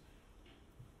cases,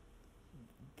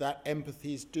 that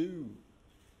empathies do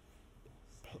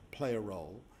play a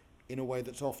role in a way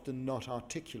that's often not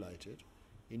articulated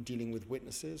in dealing with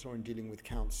witnesses or in dealing with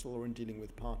counsel or in dealing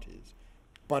with parties,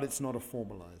 but it's not a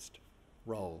formalized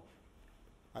role.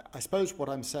 I suppose what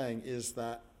I'm saying is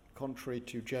that, contrary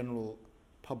to general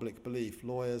public belief,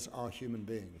 lawyers are human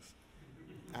beings,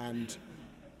 and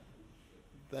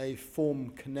they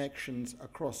form connections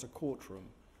across a courtroom,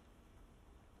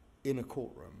 in a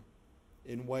courtroom,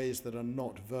 in ways that are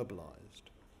not verbalized,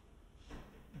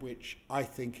 which I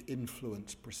think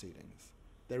influence proceedings.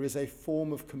 There is a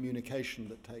form of communication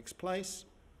that takes place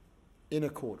in a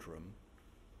courtroom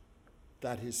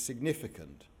that is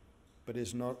significant, but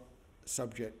is not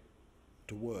subject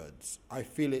to words. I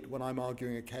feel it when I'm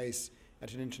arguing a case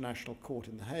at an international court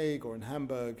in The Hague or in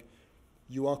Hamburg.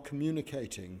 You are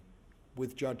communicating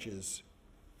with judges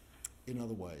in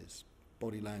other ways,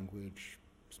 body language,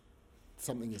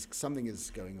 something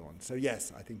is going on. So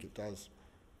yes, I think it does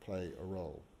play a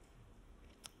role.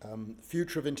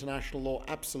 Future of international law,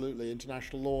 absolutely.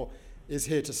 International law is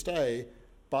here to stay,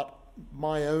 but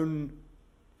my own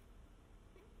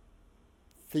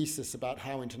thesis about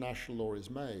how international law is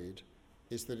made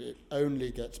is that it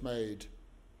only gets made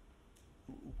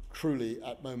truly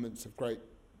at moments of great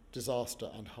disaster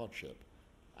and hardship.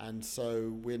 And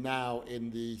so we're now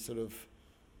in the sort of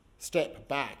step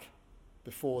back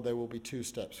before there will be two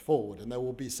steps forward, and there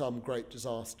will be some great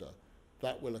disaster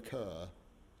that will occur,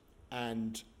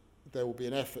 and there will be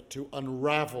an effort to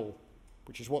unravel,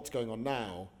 which is what's going on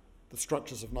now, the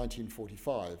structures of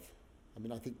 1945. I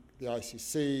mean, I think the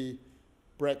ICC,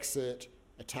 Brexit,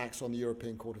 attacks on the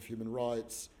European Court of Human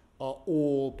Rights are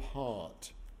all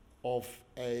part of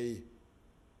a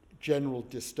general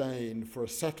disdain for a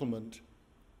settlement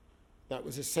that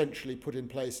was essentially put in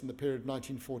place in the period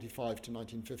 1945 to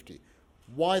 1950.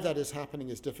 Why that is happening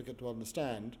is difficult to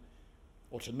understand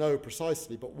or to know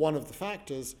precisely, but one of the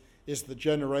factors is the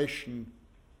generation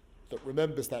that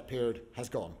remembers that period has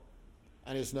gone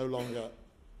and is no longer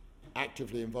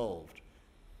actively involved.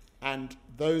 And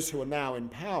those who are now in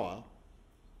power,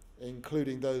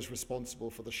 including those responsible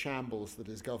for the shambles that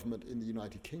is government in the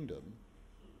United Kingdom,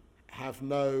 have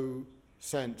no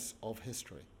sense of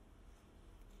history.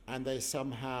 And they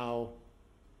somehow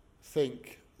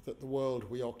think that the world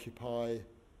we occupy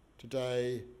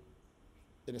today,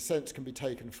 in a sense, can be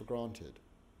taken for granted.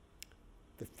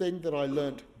 The thing that I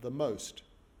learnt the most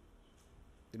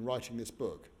in writing this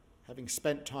book, having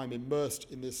spent time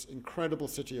immersed in this incredible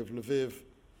city of Lviv,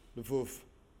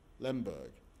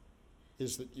 Lemberg,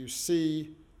 is that you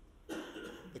see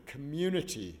the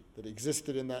community that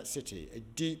existed in that city, a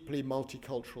deeply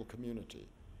multicultural community,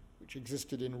 which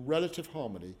existed in relative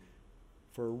harmony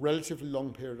for a relatively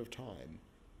long period of time,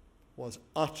 was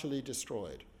utterly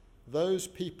destroyed. Those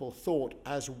people thought,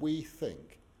 as we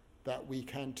think, that we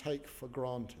can take for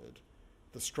granted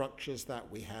the structures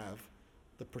that we have,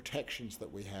 the protections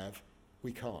that we have.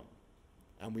 We can't,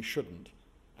 and we shouldn't,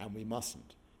 and we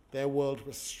mustn't. Their world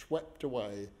was swept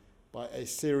away by a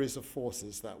series of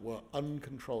forces that were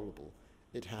uncontrollable.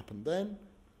 It happened then,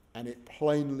 and it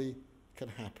plainly can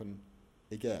happen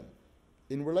again.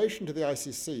 In relation to the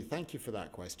ICC, thank you for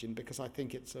that question, because I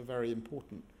think it's a very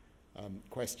important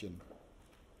question.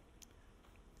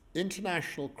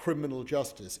 International criminal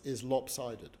justice is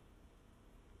lopsided.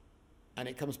 And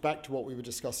it comes back to what we were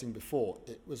discussing before.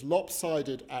 It was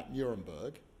lopsided at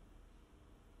Nuremberg,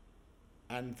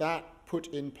 and that put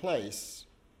in place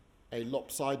a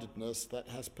lopsidedness that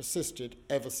has persisted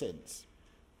ever since.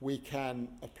 We can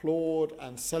applaud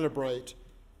and celebrate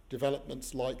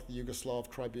developments like the Yugoslav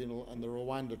Tribunal and the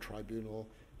Rwanda Tribunal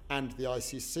and the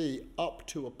ICC up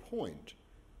to a point,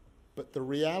 but the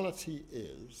reality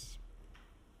is,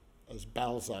 as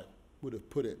Balzac would have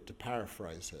put it, to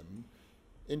paraphrase him,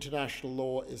 international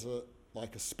law is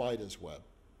like a spider's web.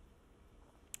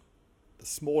 The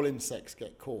small insects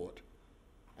get caught,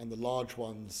 and the large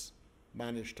ones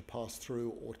manage to pass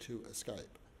through or to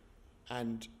escape.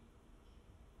 And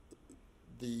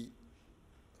the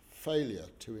failure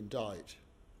to indict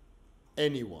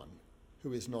anyone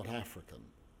who is not African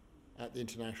at the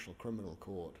International Criminal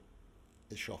Court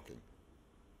is shocking.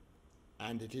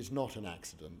 And it is not an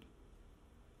accident.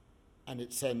 And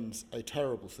it sends a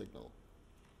terrible signal.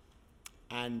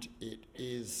 And it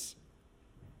is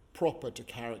proper to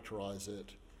characterize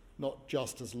it not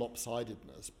just as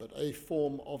lopsidedness, but a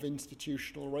form of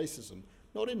institutional racism,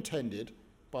 not intended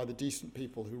by the decent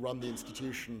people who run the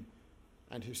institution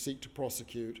and who seek to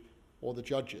prosecute, or the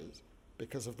judges,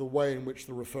 because of the way in which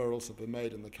the referrals have been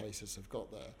made and the cases have got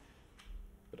there.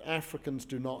 But Africans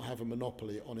do not have a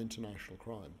monopoly on international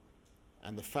crime.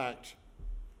 And the fact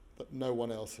that no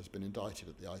one else has been indicted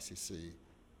at the ICC,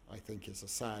 I think, is a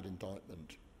sad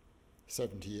indictment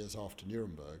 70 years after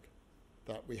Nuremberg,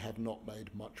 that we have not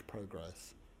made much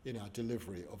progress in our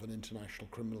delivery of an international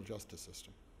criminal justice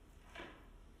system.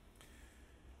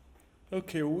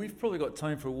 Okay, well, we've probably got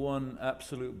time for one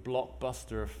absolute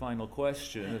blockbuster final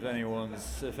question, if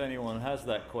anyone has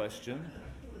that question.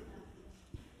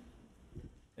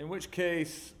 In which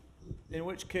case,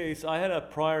 I had a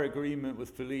prior agreement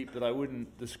with Philippe that I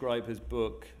wouldn't describe his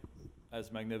book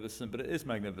as magnificent, but it is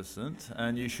magnificent,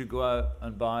 and you should go out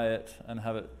and buy it and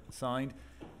have it signed.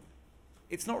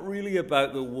 It's not really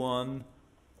about the one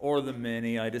or the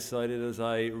many. I decided as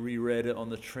I reread it on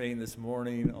the train this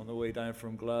morning on the way down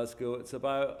from Glasgow, it's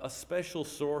about a special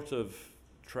sort of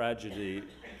tragedy.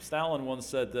 Stalin once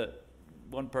said that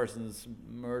one person's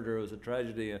murder was a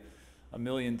tragedy, a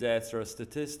million deaths are a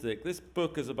statistic. This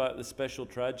book is about the special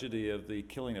tragedy of the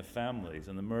killing of families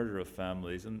and the murder of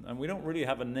families, and we don't really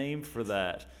have a name for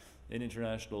that in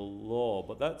international law,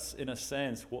 but that's in a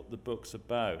sense what the book's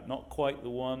about. Not quite the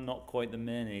one, not quite the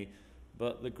many,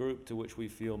 but the group to which we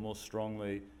feel most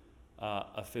strongly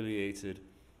affiliated.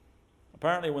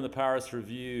 Apparently when the Paris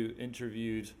Review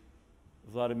interviewed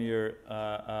Vladimir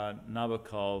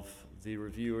Nabokov, the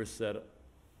reviewer said,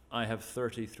 "I have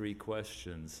 33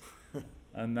 questions."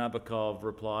 And Nabokov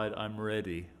replied, "I'm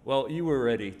ready." Well, you were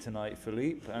ready tonight,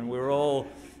 Philippe, and we're all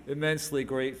immensely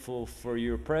grateful for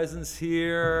your presence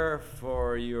here,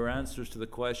 for your answers to the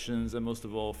questions, and most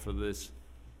of all for this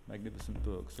magnificent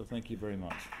book. So thank you very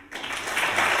much.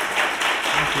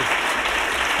 Thank you.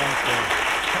 Thank you.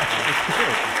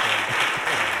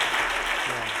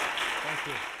 Thank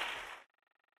you.